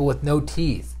 people with no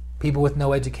teeth, people with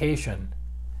no education,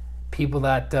 people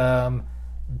that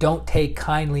don't take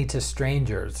kindly to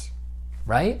strangers,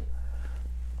 right?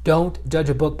 Don't judge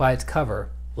a book by its cover.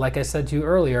 Like I said to you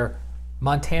earlier,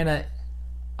 Montana,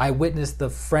 I witnessed the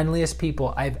friendliest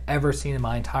people I've ever seen in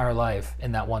my entire life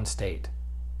in that one state.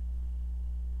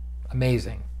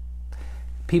 Amazing.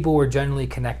 People were genuinely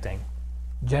connecting,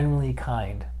 genuinely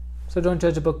kind. So don't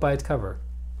judge a book by its cover.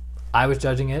 I was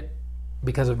judging it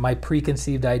because of my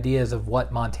preconceived ideas of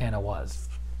what Montana was.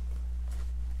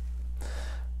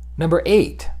 Number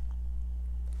 8,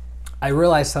 I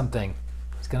realized something.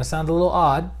 It's going to sound a little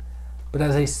odd, but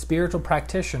as a spiritual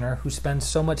practitioner who spends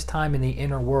so much time in the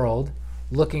inner world,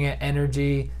 looking at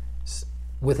energy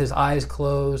with his eyes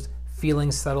closed,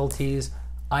 feeling subtleties,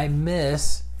 I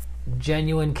miss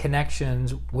genuine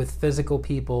connections with physical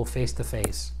people face to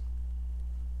face.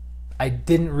 I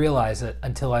didn't realize it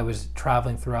until I was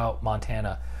traveling throughout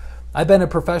Montana. I've been a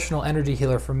professional energy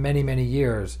healer for many, many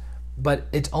years, but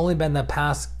it's only been the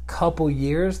past couple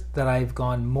years that I've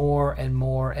gone more and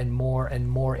more and more and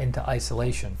more into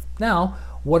isolation. Now,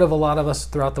 what have a lot of us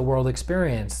throughout the world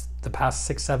experienced the past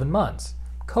 6-7 months?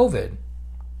 COVID,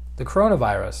 the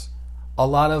coronavirus, a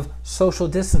lot of social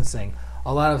distancing,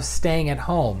 a lot of staying at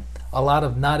home, a lot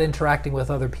of not interacting with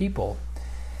other people.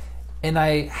 And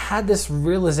I had this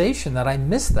realization that I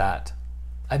miss that.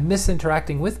 I miss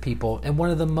interacting with people. And one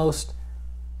of the most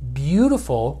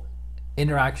beautiful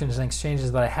interactions and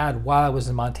exchanges that I had while I was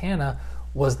in Montana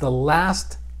was the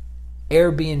last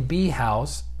Airbnb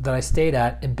house that I stayed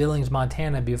at in Billings,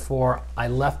 Montana before I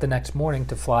left the next morning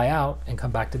to fly out and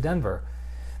come back to Denver.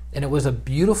 And it was a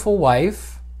beautiful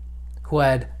wife who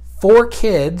had 4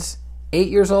 kids, 8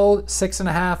 years old,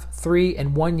 6.5, 3,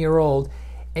 and 1 year old.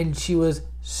 And she was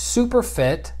super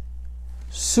fit,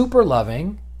 super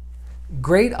loving,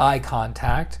 great eye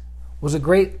contact, was a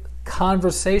great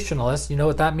conversationalist. You know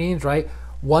what that means, right?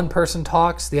 One person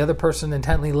talks, the other person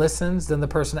intently listens, then the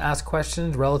person asks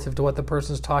questions relative to what the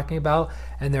person's talking about,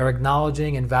 and they're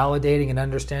acknowledging and validating and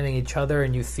understanding each other,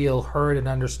 and you feel heard and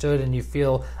understood, and you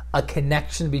feel a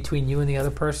connection between you and the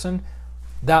other person.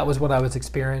 That was what I was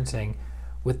experiencing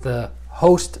with the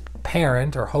host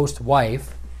parent or host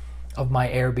wife of my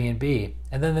Airbnb.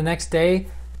 And then the next day,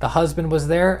 the husband was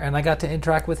there, and I got to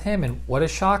interact with him, and what a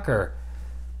shocker.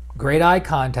 Great eye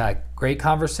contact, great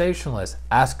conversationalist,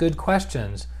 asked good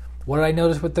questions. What did I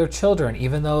notice with their children?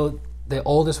 Even though the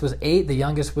oldest was 8, the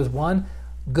youngest was 1,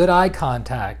 good eye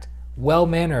contact,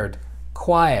 well-mannered,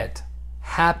 quiet,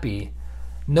 happy,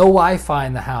 no Wi-Fi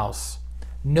in the house,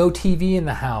 no TV in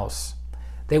the house.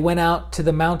 They went out to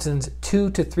the mountains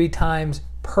 2 to 3 times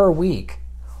per week.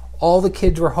 All the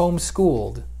kids were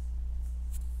homeschooled.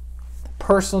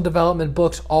 Personal development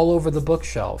books all over the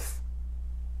bookshelf.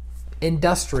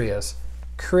 Industrious,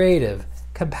 creative,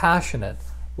 compassionate,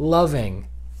 loving,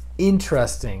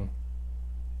 interesting.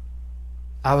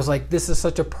 I was like, this is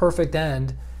such a perfect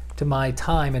end to my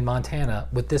time in Montana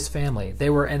with this family.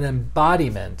 They were an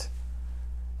embodiment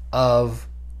of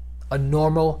a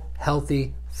normal,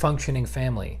 healthy, functioning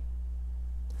family.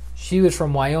 She was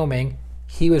from Wyoming.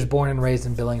 He was born and raised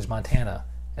in Billings, Montana,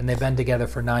 and they've been together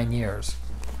for 9 years.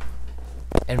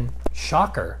 And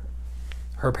shocker,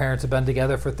 her parents have been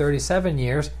together for 37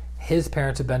 years. His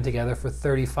parents have been together for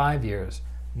 35 years.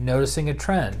 Noticing a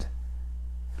trend.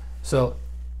 So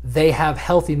they have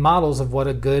healthy models of what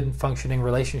a good functioning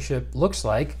relationship looks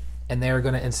like, and they are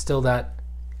going to instill that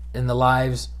in the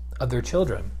lives of their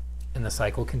children, and the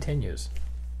cycle continues.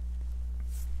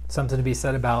 Something to be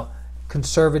said about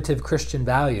conservative Christian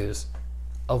values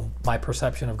of my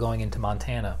perception of going into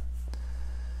Montana.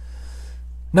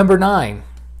 Number 9,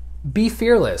 be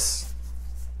fearless.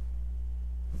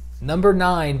 Number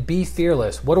 9, be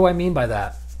fearless. What do I mean by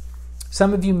that?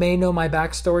 Some of you may know my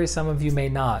backstory, some of you may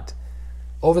not.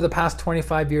 Over the past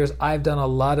 25 years, I've done a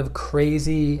lot of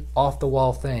crazy,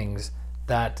 off-the-wall things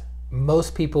that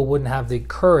most people wouldn't have the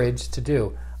courage to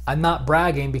do. I'm not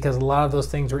bragging, because a lot of those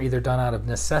things were either done out of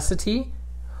necessity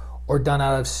or done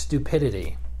out of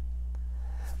stupidity.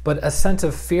 But a sense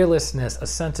of fearlessness, a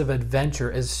sense of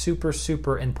adventure is super,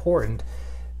 super important,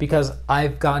 because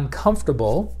I've gotten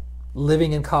comfortable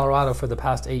living in Colorado for the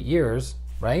past 8 years,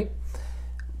 right?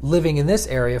 Living in this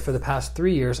area for the past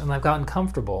 3 years, and I've gotten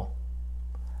comfortable.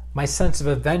 My sense of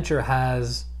adventure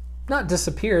has not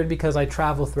disappeared, because I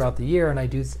travel throughout the year and I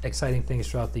do exciting things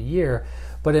throughout the year,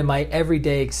 but in my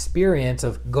everyday experience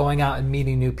of going out and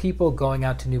meeting new people, going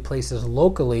out to new places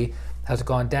locally, has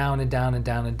gone down and down and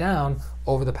down and down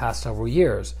over the past several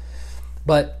years.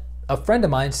 But a friend of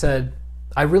mine said,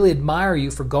 I really admire you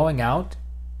for going out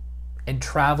and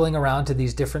traveling around to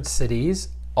these different cities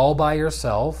all by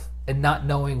yourself and not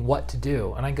knowing what to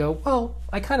do. And I go, well,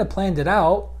 I kind of planned it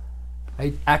out.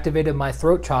 I activated my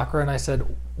throat chakra and I said,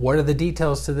 what are the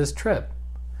details to this trip?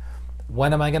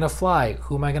 When am I going to fly?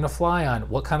 Who am I going to fly on?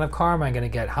 What kind of car am I going to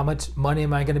get? How much money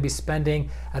am I going to be spending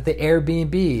at the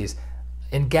Airbnbs,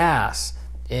 in gas,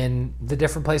 in the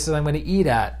different places I'm going to eat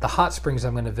at, the hot springs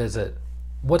I'm going to visit?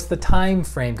 What's the time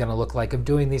frame going to look like of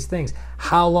doing these things?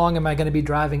 How long am I going to be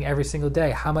driving every single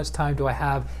day? How much time do I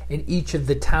have in each of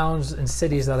the towns and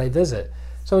cities that I visit?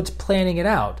 So it's planning it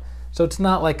out. So it's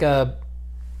not like a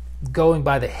going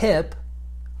by the hip.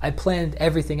 I planned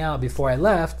everything out before I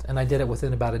left, and I did it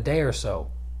within about a day or so.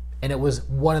 And it was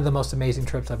one of the most amazing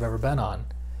trips I've ever been on,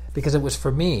 because it was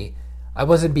for me. I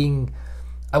wasn't being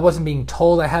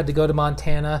told I had to go to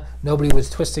Montana. Nobody was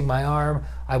twisting my arm.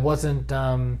 I wasn't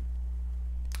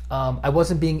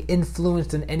being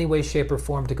influenced in any way, shape, or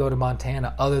form to go to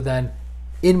Montana, other than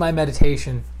in my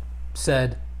meditation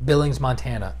said Billings,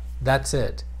 Montana. That's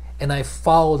it. And I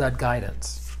followed that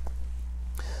guidance.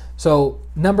 So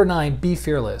number 9, be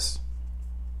fearless.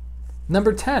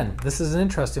 Number 10, this is an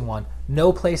interesting one.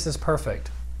 No place is perfect.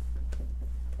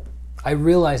 I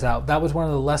realized that was one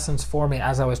of the lessons for me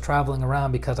as I was traveling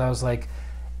around, because I was like,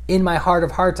 in my heart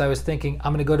of hearts, I was thinking,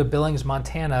 I'm going to go to Billings,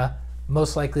 Montana.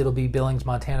 Most likely it'll be Billings,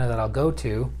 Montana that I'll go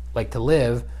to, like to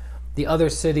live. The other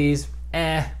cities,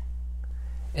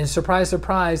 And surprise,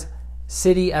 surprise,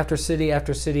 city after city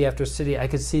after city after city, I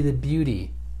could see the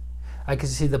beauty. I could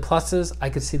see the pluses, I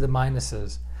could see the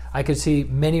minuses. I could see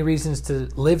many reasons to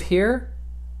live here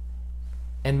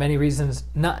and many reasons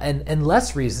not, and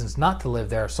less reasons not to live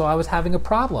there. So I was having a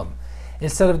problem.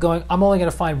 Instead of going, I'm only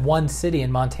going to find one city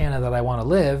in Montana that I want to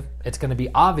live. It's going to be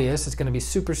obvious. It's going to be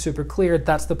super, super clear.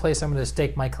 That's the place I'm going to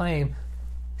stake my claim.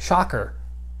 Shocker.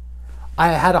 I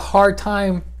had a hard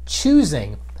time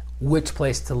choosing which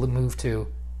place to move to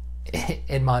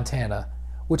in Montana,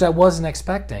 which I wasn't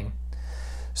expecting.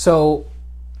 So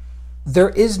there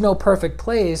is no perfect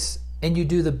place, and you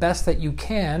do the best that you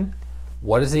can.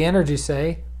 What does the energy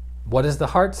say? What does the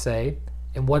heart say?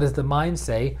 And what does the mind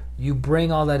say? You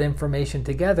bring all that information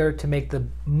together to make the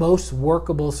most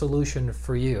workable solution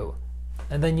for you.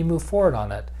 And then you move forward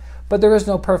on it. But there is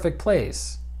no perfect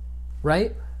place,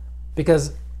 right?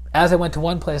 Because as I went to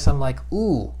one place, I'm like,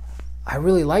 ooh, I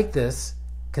really like this,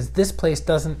 because this place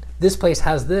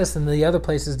has this and the other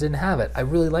places didn't have it. I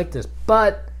really like this,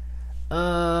 but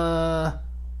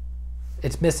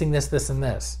it's missing this, this, and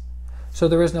this. So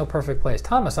there is no perfect place.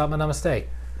 Thomas, Atma Namaste.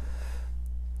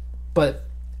 But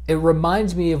it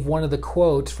reminds me of one of the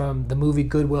quotes from the movie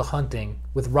Good Will Hunting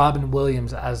with Robin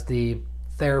Williams as the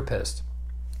therapist.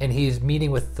 And he's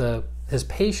meeting with his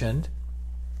patient,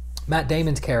 Matt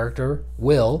Damon's character,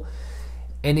 Will,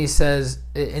 and he says,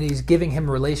 and he's giving him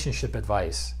relationship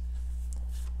advice.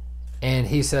 And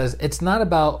he says, it's not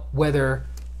about whether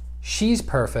she's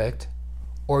perfect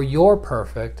or you're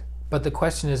perfect, but the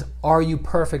question is, are you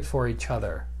perfect for each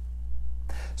other?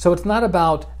 So it's not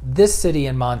about this city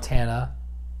in Montana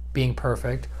being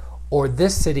perfect, or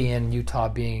this city in Utah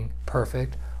being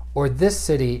perfect, or this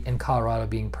city in Colorado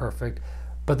being perfect,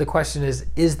 But the question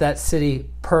is that city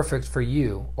perfect for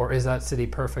you, or is that city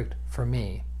perfect for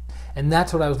me? And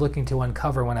that's what I was looking to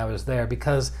uncover when I was there,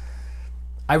 because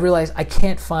I realized I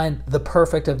can't find the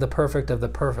perfect of the perfect of the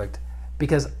perfect,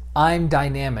 because I'm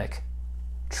dynamic.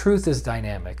 Truth is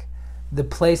dynamic. The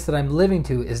place that I'm living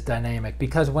to is dynamic,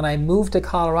 because when I moved to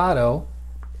Colorado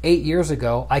 8 years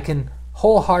ago, I can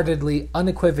wholeheartedly,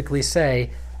 unequivocally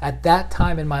say at that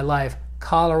time in my life,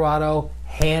 Colorado,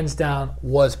 hands down,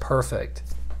 was perfect.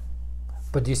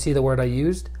 But do you see the word I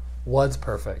used? Was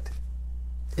perfect.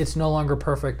 It's no longer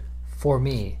perfect for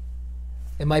me.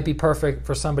 It might be perfect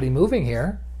for somebody moving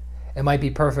here. It might be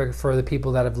perfect for the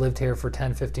people that have lived here for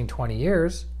 10, 15, 20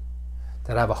 years,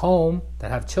 that have a home,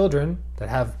 that have children, that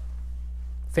have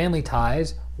family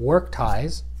ties, work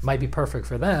ties. It might be perfect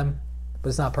for them, but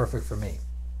it's not perfect for me.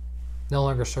 No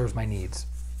longer serves my needs.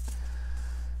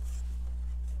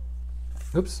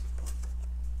 Oops.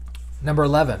 Number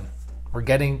 11. We're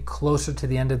getting closer to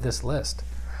the end of this list.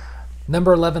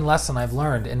 Number 11 lesson I've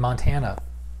learned in Montana.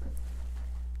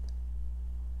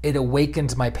 It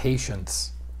awakened my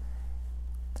patience.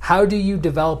 How do you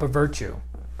develop a virtue?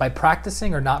 By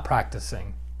practicing or not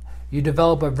practicing? You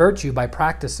develop a virtue by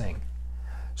practicing.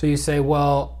 So you say,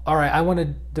 well, all right, I want to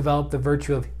develop the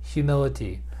virtue of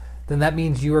humility. Then that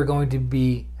means you are going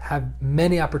to have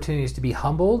many opportunities to be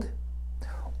humbled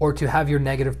or to have your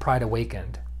negative pride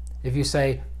awakened. If you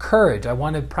say courage, I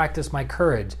want to practice my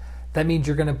courage, that means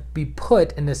you're going to be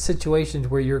put in the situations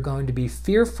where you're going to be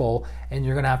fearful and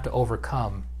you're going to have to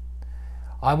overcome.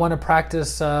 I want to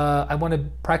practice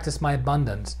my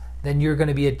abundance. Then you're going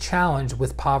to be a challenge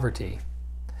with poverty,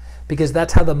 because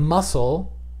that's how the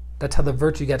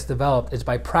virtue gets developed, is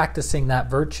by practicing that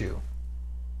virtue,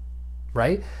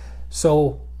 right?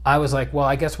 So I was like, well,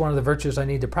 I guess one of the virtues I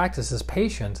need to practice is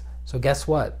patience. So guess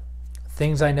what?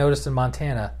 Things I noticed in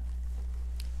Montana.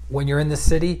 When you're in the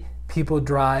city, people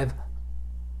drive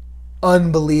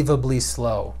unbelievably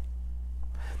slow.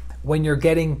 When you're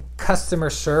getting customer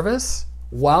service,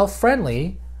 while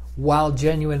friendly, while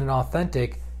genuine and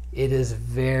authentic, it is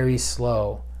very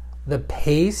slow. The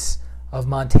pace of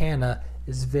Montana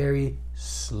is very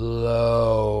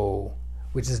slow,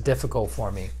 which is difficult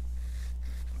for me.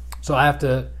 So I have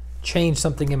to change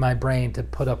something in my brain to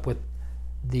put up with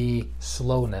the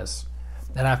slowness.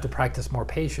 And I have to practice more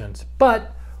patience.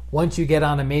 But once you get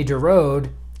on a major road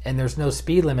and there's no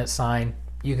speed limit sign,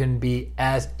 you can be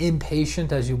as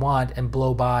impatient as you want and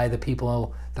blow by the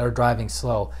people that are driving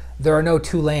slow. There are no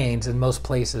two lanes in most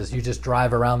places. You just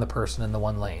drive around the person in the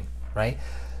one lane, right?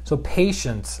 So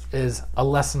patience is a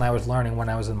lesson I was learning when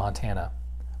I was in Montana.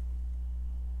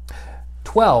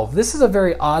 12. This is a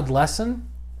very odd lesson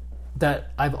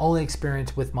that I've only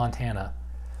experienced with Montana.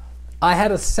 I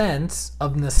had a sense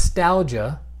of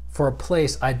nostalgia for a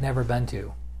place I'd never been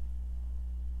to.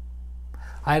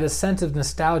 I had a sense of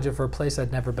nostalgia for a place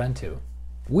I'd never been to.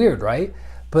 Weird, right?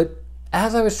 But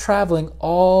as I was traveling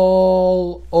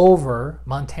all over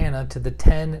Montana to the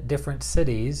 10 different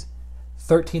cities,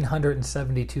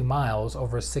 1,372 miles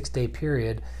over a 6-day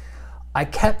period, I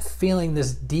kept feeling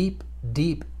this deep,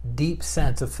 deep, deep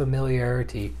sense of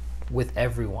familiarity with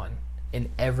everyone in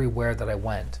everywhere that I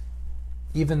went.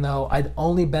 Even though I'd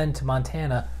only been to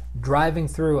Montana driving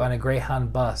through on a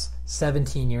Greyhound bus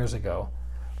 17 years ago.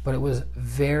 But it was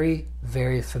very,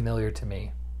 very familiar to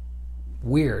me.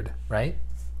 Weird, right?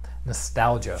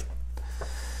 Nostalgia.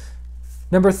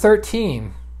 Number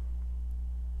 13.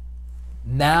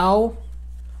 Now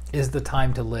is the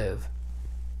time to live.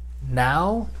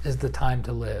 Now is the time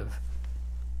to live.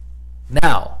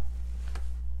 Now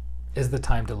is the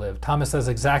time to live. Thomas says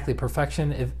exactly.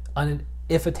 Perfection,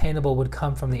 if attainable, would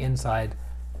come from the inside.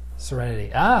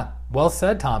 Serenity. Well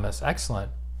said, Thomas.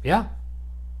 Excellent. Yeah.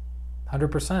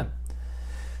 100%.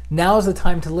 Now is the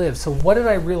time to live. So what did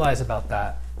I realize about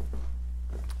that?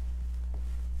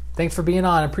 Thanks for being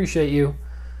on. I appreciate you.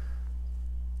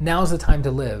 Now is the time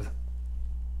to live.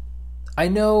 I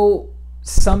know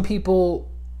some people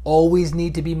always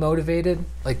need to be motivated,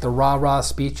 like the rah-rah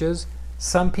speeches.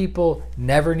 Some people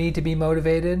never need to be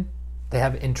motivated. They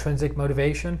have intrinsic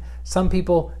motivation. Some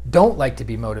people don't like to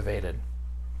be motivated,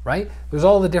 right? There's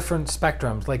all the different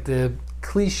spectrums, like the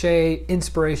cliche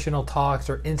inspirational talks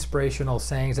or inspirational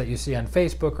sayings that you see on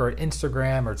Facebook or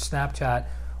Instagram or Snapchat,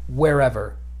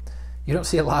 wherever. You don't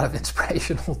see a lot of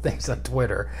inspirational things on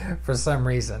Twitter for some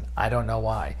reason. I don't know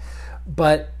why.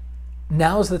 But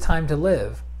now's the time to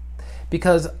live,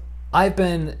 because I've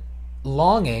been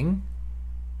longing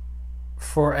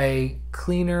for a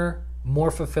cleaner, more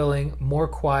fulfilling, more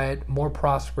quiet, more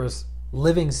prosperous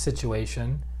living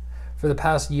situation for the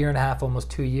past year and a half, almost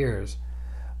 2 years.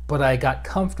 But I got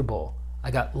comfortable,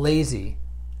 I got lazy,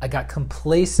 I got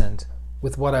complacent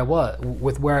with what I was,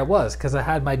 with where I was, because I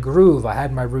had my groove, I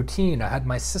had my routine, I had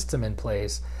my system in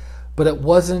place, but it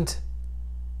wasn't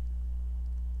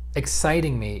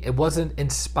exciting me. It wasn't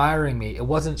inspiring me. It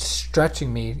wasn't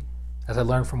stretching me, as I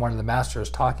learned from one of the masters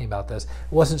talking about this. It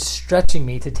wasn't stretching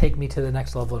me to take me to the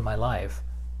next level in my life,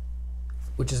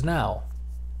 which is now.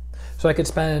 So I could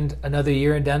spend another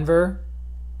year in Denver,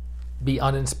 be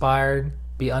uninspired,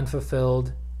 be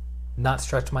unfulfilled, not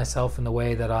stretch myself in the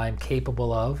way that I'm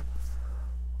capable of.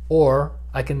 Or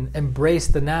I can embrace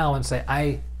the now and say,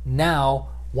 I now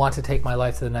want to take my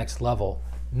life to the next level.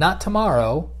 Not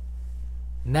tomorrow,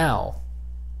 now.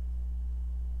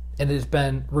 And it has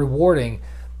been rewarding.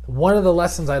 One of the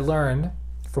lessons I learned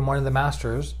from one of the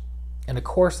masters in a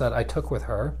course that I took with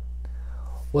her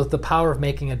was the power of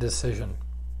making a decision.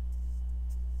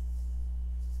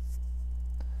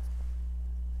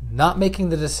 Not making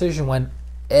the decision when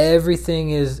everything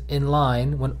is in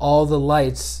line, when all the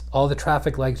lights, all the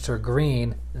traffic lights are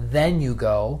green, then you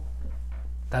go.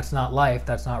 That's not life.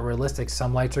 That's not realistic.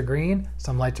 Some lights are green,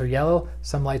 some lights are yellow,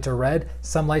 some lights are red.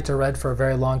 Some lights are red for a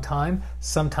very long time.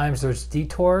 Sometimes there's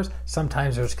detours.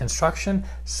 Sometimes there's construction.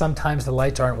 Sometimes the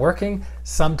lights aren't working.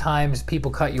 Sometimes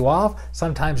people cut you off.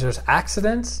 Sometimes there's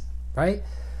accidents, right?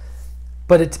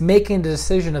 But it's making the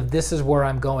decision of this is where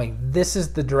I'm going. This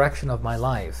is the direction of my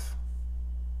life.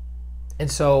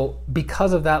 And so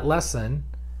because of that lesson,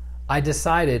 I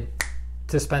decided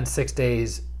to spend 6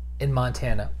 days in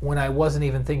Montana when I wasn't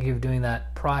even thinking of doing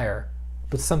that prior.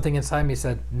 But something inside me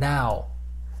said, now,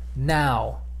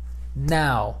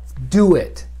 do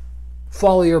it.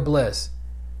 Follow your bliss.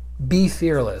 Be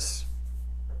fearless.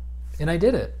 And I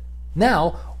did it.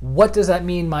 Now, what does that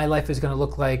mean my life is going to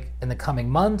look like in the coming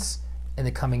months, in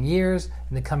the coming years,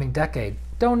 in the coming decade?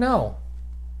 Don't know.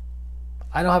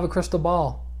 I don't have a crystal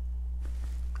ball.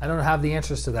 I don't have the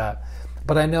answers to that.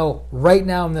 But I know right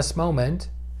now in this moment,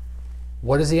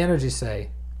 what does the energy say?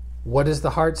 What does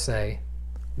the heart say?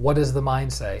 What does the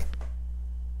mind say?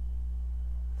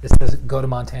 It says, go to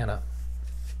Montana.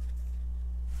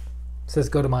 It says,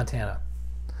 go to Montana.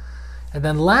 And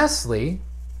then lastly,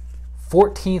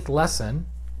 14th lesson.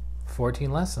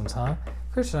 14 lessons, huh?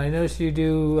 Christian, I noticed you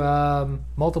do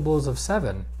multiples of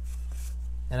 7.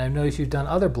 And I've noticed you've done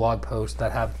other blog posts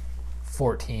that have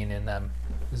 14 in them.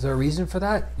 Is there a reason for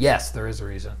that? Yes, there is a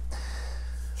reason.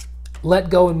 Let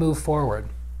go and move forward.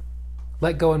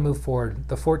 Let go and move forward.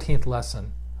 The 14th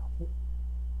lesson.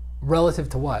 Relative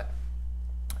to what?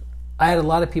 I had a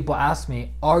lot of people ask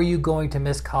me, are you going to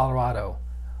miss Colorado?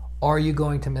 Are you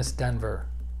going to miss Denver?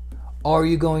 Are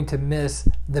you going to miss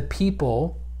the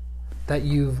people that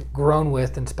you've grown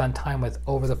with and spent time with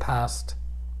over the past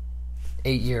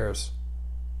 8 years?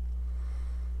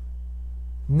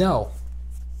 No,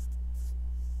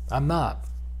 I'm not.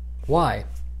 Why?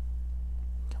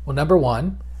 Well, number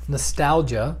one,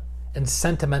 nostalgia and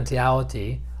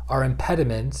sentimentality are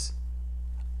impediments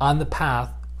on the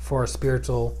path for a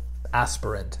spiritual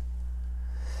aspirant.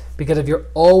 Because if you're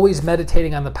always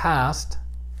meditating on the past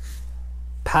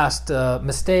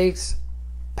mistakes,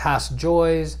 past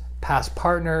joys, past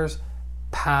partners,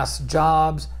 past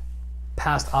jobs,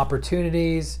 past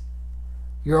opportunities,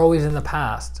 you're always in the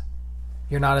past.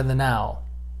 You're not in the now.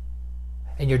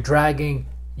 And you're dragging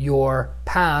your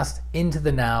past into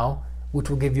the now, which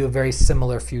will give you a very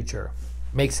similar future.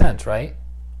 Makes sense, right?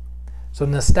 So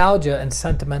nostalgia and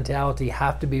sentimentality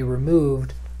have to be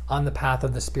removed on the path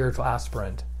of the spiritual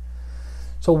aspirant.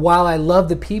 So while I love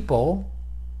the people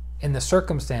and the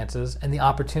circumstances and the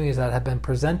opportunities that have been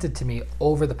presented to me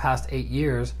over the past 8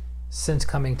 years since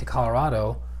coming to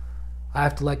Colorado, I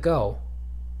have to let go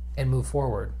and move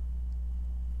forward.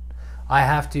 I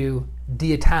have to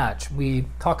detach. We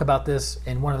talk about this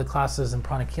in one of the classes in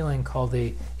pranic healing called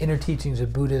the Inner Teachings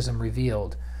of Buddhism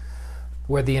Revealed,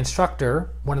 where the instructor,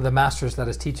 one of the masters that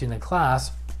is teaching the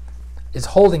class, is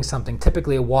holding something,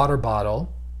 typically a water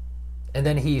bottle, and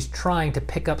then he's trying to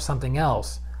pick up something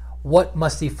else. What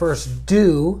must he first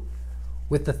do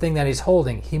with the thing that he's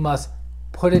holding? He must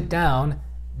put it down,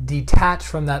 detach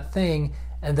from that thing,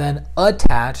 and then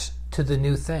attach to the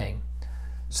new thing.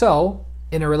 So,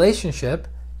 in a relationship,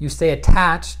 you stay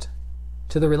attached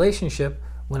to the relationship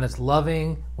when it's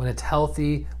loving, when it's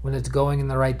healthy, when it's going in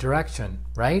the right direction,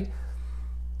 right?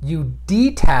 You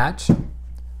detach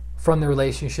from the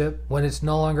relationship when it's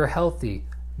no longer healthy,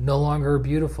 no longer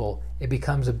beautiful. It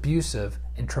becomes abusive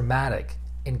and traumatic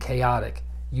and chaotic.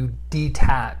 You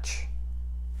detach.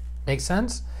 Make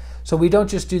sense? So we don't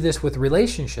just do this with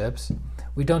relationships.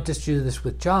 We don't just do this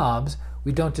with jobs.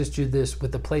 We don't just do this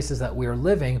with the places that we are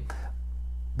living,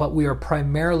 but we are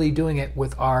primarily doing it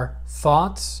with our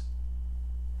thoughts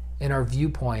in our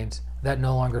viewpoints that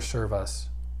no longer serve us.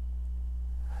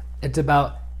 It's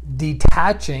about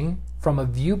detaching from a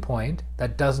viewpoint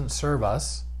that doesn't serve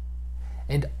us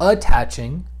and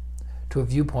attaching to a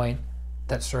viewpoint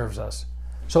that serves us.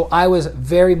 So I was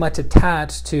very much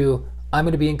attached to, I'm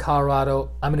going to be in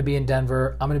Colorado, I'm going to be in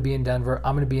Denver, I'm going to be in Denver,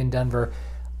 I'm going to be in Denver.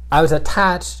 I was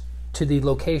attached to the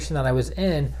location that I was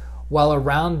in, while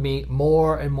around me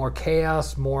more and more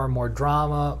chaos, more and more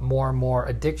drama, more and more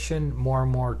addiction, more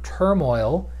and more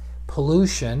turmoil,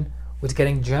 pollution was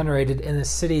getting generated in the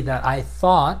city that I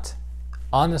thought,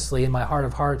 honestly, in my heart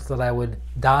of hearts, that I would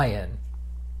die in.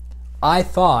 I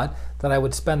thought that I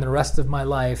would spend the rest of my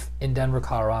life in Denver,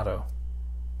 Colorado.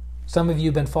 Some of you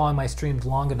have been following my streams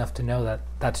long enough to know that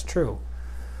that's true.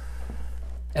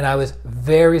 And I was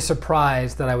very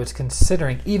surprised that I was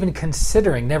even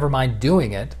considering, never mind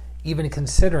doing it, even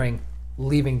considering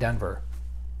leaving Denver.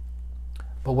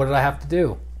 But what did I have to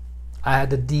do? I had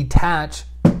to detach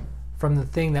from the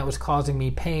thing that was causing me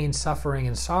pain, suffering,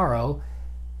 and sorrow,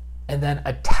 and then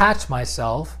attach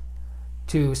myself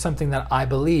to something that I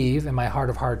believe in my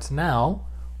heart of hearts now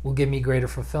will give me greater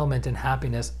fulfillment and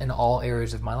happiness in all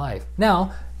areas of my life.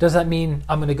 Now, does that mean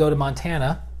I'm going to go to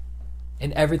Montana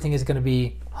and everything is going to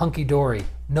be hunky-dory?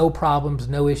 No problems,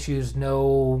 no issues,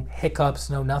 no hiccups,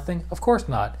 no nothing? Of course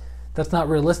not. That's not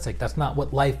realistic. That's not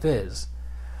what life is.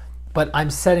 But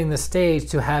I'm setting the stage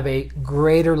to have a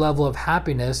greater level of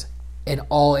happiness in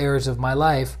all areas of my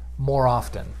life more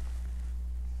often.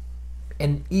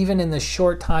 And even in the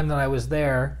short time that I was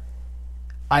there,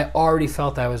 I already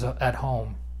felt I was at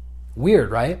home.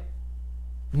 Weird, right?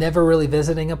 Never really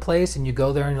visiting a place and you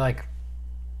go there and you're like,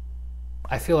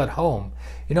 I feel at home.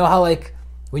 You know how like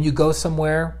when you go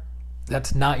somewhere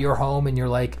that's not your home and you're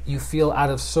like, you feel out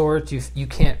of sorts, you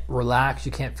can't relax,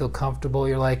 you can't feel comfortable,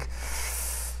 you're like,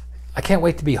 I can't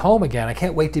wait to be home again. I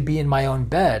can't wait to be in my own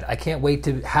bed. I can't wait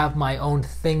to have my own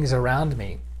things around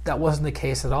me. That wasn't the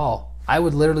case at all. I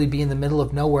would literally be in the middle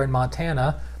of nowhere in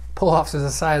Montana, pull off to the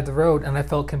side of the road, and I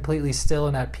felt completely still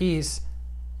and at peace.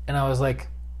 And I was like,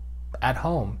 at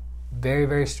home. Very,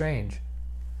 very strange.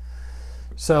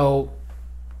 So,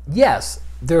 yes,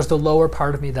 there's the lower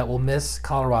part of me that will miss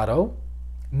Colorado,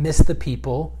 miss the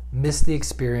people, miss the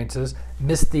experiences,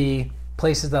 miss the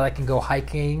places that I can go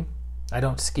hiking. I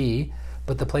don't ski,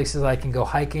 but the places I can go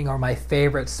hiking are my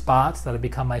favorite spots that have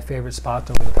become my favorite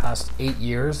spots over the past 8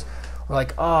 years. Or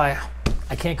like, oh, I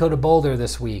can't go to Boulder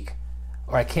this week,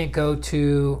 or I can't go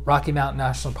to Rocky Mountain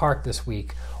National Park this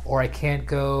week, or I can't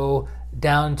go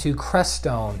down to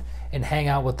Crestone and hang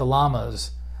out with the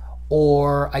llamas,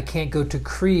 or I can't go to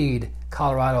Creed,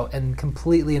 Colorado, and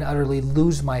completely and utterly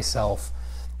lose myself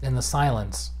in the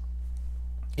silence.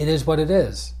 It is what it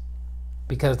is,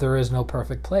 because there is no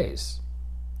perfect place.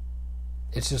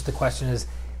 It's just the question is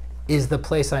the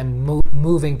place I'm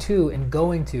moving to and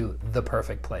going to the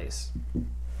perfect place?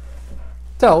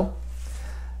 So,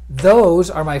 those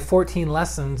are my 14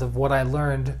 lessons of what I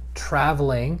learned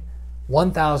traveling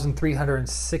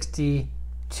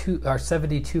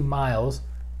 1,372 miles,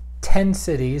 10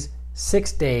 cities,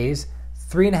 6 days,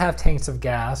 3.5 tanks of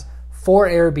gas, 4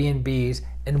 Airbnbs,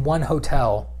 and 1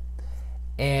 hotel,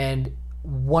 and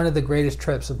one of the greatest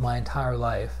trips of my entire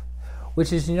life.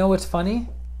 Which is, you know what's funny?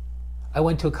 I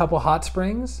went to a couple hot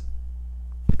springs,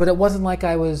 but it wasn't like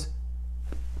I was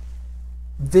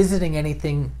visiting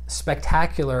anything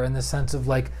spectacular in the sense of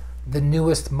like the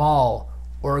newest mall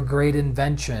or a great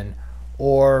invention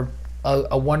or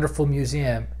a wonderful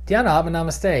museum. Diana,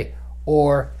 namaste.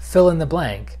 Or fill in the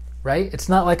blank, right? It's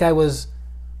not like I was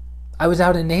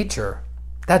out in nature.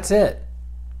 That's it.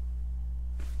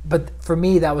 But for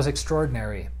me, that was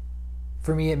extraordinary.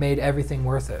 For me, it made everything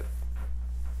worth it.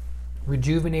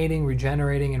 Rejuvenating,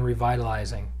 regenerating, and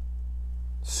revitalizing.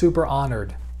 Super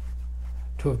honored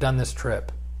to have done this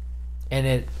trip. And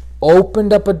it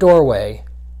opened up a doorway,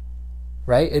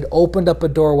 right? It opened up a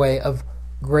doorway of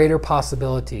greater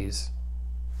possibilities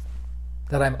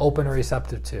that I'm open and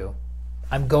receptive to.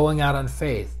 I'm going out on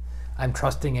faith. I'm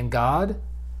trusting in God.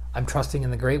 I'm trusting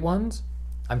in the great ones.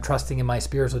 I'm trusting in my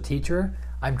spiritual teacher.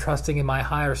 I'm trusting in my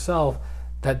higher self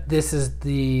that this is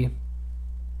the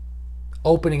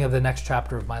opening of the next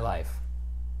chapter of my life.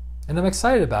 And I'm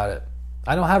excited about it.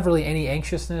 I don't have really any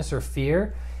anxiousness or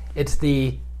fear. It's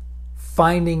the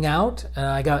finding out, and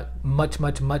I got much,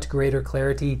 much, much greater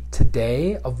clarity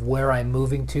today of where I'm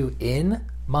moving to in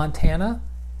Montana.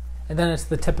 And then it's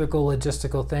the typical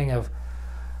logistical thing of,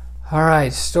 all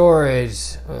right,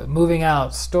 storage, moving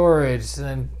out, storage, and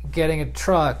then getting a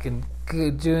truck and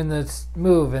doing this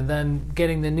move, and then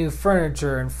getting the new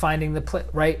furniture and finding the place,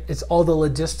 right? It's all the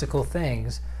logistical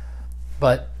things,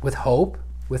 but with hope,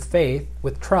 with faith,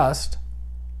 with trust,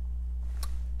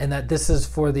 and that this is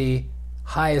for the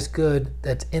highest good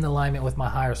that's in alignment with my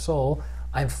higher soul,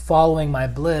 I'm following my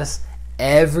bliss,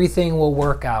 everything will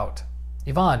work out.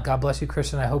 Yvonne, God bless you,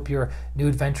 Christian. I hope your new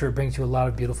adventure brings you a lot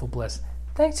of beautiful bliss.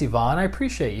 Thanks, Yvonne. I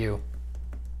appreciate you.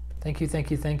 Thank you,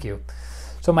 thank you, thank you.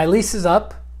 So my lease is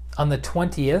up on the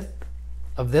 20th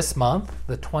of this month,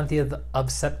 the 20th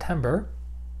of September,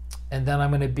 and then I'm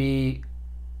going to be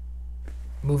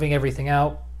moving everything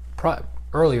out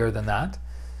earlier than that.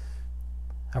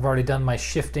 I've already done my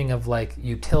shifting of like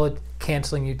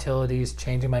canceling utilities,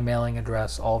 changing my mailing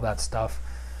address, all that stuff.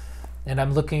 And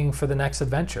I'm looking for the next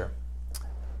adventure.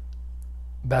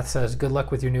 Beth says, good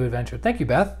luck with your new adventure. Thank you,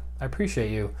 Beth. I appreciate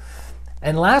you.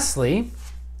 And lastly,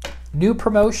 new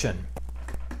promotion.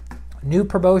 New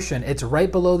promotion. It's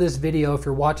right below this video if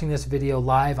you're watching this video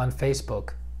live on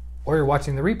Facebook or you're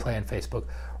watching the replay on Facebook.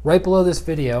 Right below this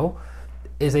video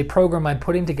is a program I'm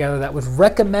putting together that was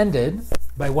recommended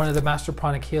by one of the Master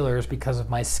Pranic Healers because of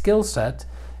my skill set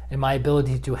and my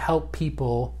ability to help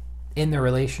people in their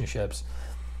relationships.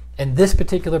 And this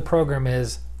particular program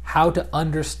is how to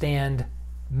understand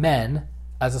men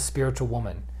as a spiritual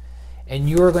woman. And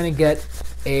you are going to get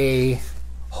a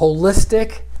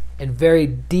holistic and very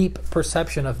deep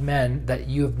perception of men that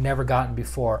you have never gotten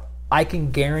before. I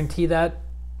can guarantee that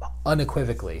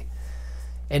unequivocally.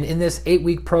 And in this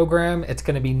 8-week program, it's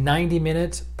going to be 90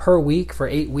 minutes per week for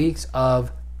 8 weeks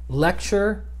of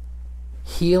lecture,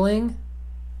 healing,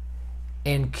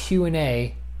 and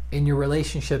Q&A in your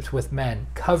relationships with men,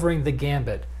 covering the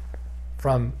gambit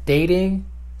from dating,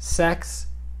 sex,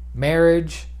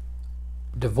 marriage,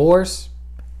 divorce,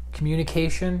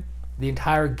 communication, the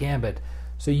entire gambit.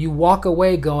 So you walk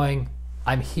away going,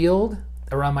 I'm healed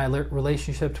around my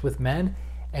relationships with men,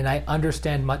 and I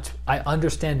understand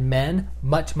men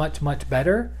much, much, much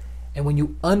better. And when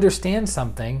you understand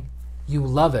something, you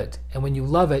love it. And when you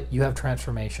love it, you have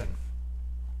transformation.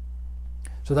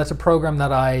 So that's a program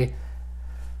that I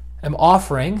am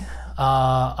offering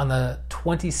on the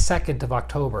 22nd of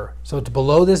October. So it's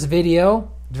below this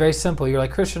video. It's very simple. You're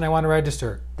like, Christian, I want to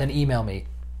register. Then email me.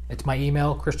 It's my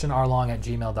email,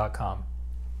 ChristianRLong@gmail.com.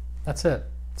 That's it.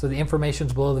 So the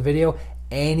information's below the video.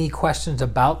 Any questions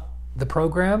about the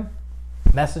program,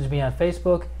 message me on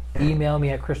Facebook, email me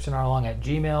at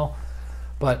ChristianRLong@gmail.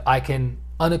 But I can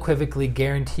unequivocally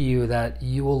guarantee you that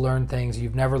you will learn things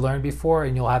you've never learned before,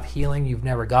 and you'll have healing you've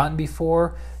never gotten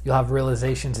before. You'll have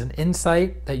realizations and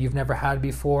insight that you've never had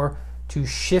before to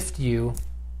shift you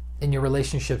in your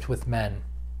relationships with men.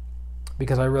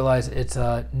 Because I realize it's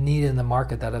a need in the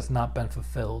market that has not been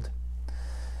fulfilled.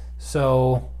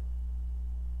 So,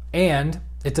 and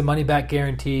it's a money-back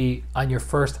guarantee on your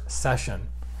first session.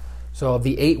 So of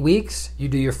the 8 weeks, you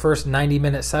do your first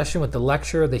 90-minute session with the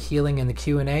lecture, the healing, and the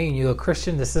Q&A, and you go,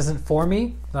 Christian, this isn't for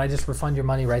me, then I just refund your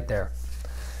money right there.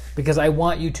 Because I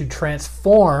want you to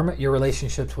transform your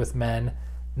relationships with men,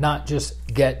 not just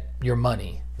get your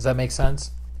money. Does that make sense?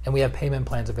 And we have payment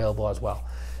plans available as well.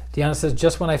 Deanna says,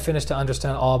 just when I finished to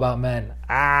understand all about men.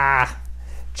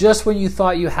 Just when you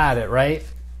thought you had it, right?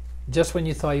 Just when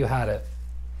you thought you had it.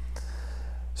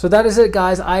 So that is it,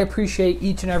 guys. I appreciate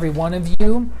each and every one of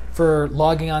you for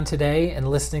logging on today and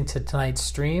listening to tonight's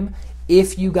stream.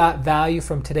 If you got value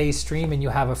from today's stream and you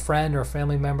have a friend or a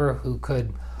family member who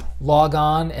could log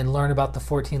on and learn about the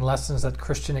 14 lessons that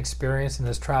Christian experienced in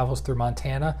his travels through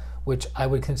Montana, which I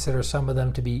would consider some of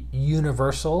them to be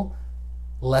universal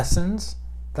lessons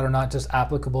that are not just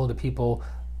applicable to people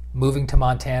moving to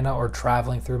Montana or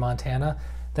traveling through Montana,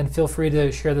 then feel free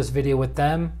to share this video with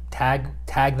them, tag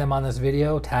them on this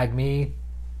video, tag me,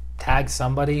 tag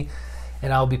somebody,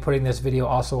 and I'll be putting this video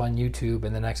also on YouTube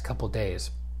in the next couple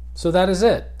days. So that is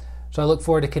it. So I look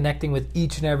forward to connecting with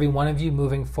each and every one of you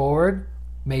moving forward.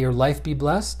 May your life be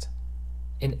blessed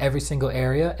in every single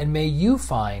area, and may you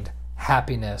find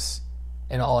happiness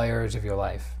in all areas of your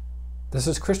life. This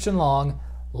is Christian Long,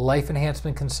 Life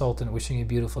Enhancement Consultant, wishing you a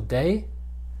beautiful day,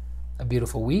 a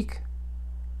beautiful week,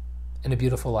 and a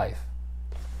beautiful life.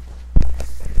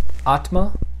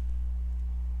 Atma,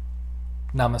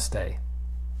 Namaste.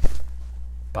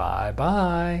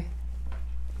 Bye-bye.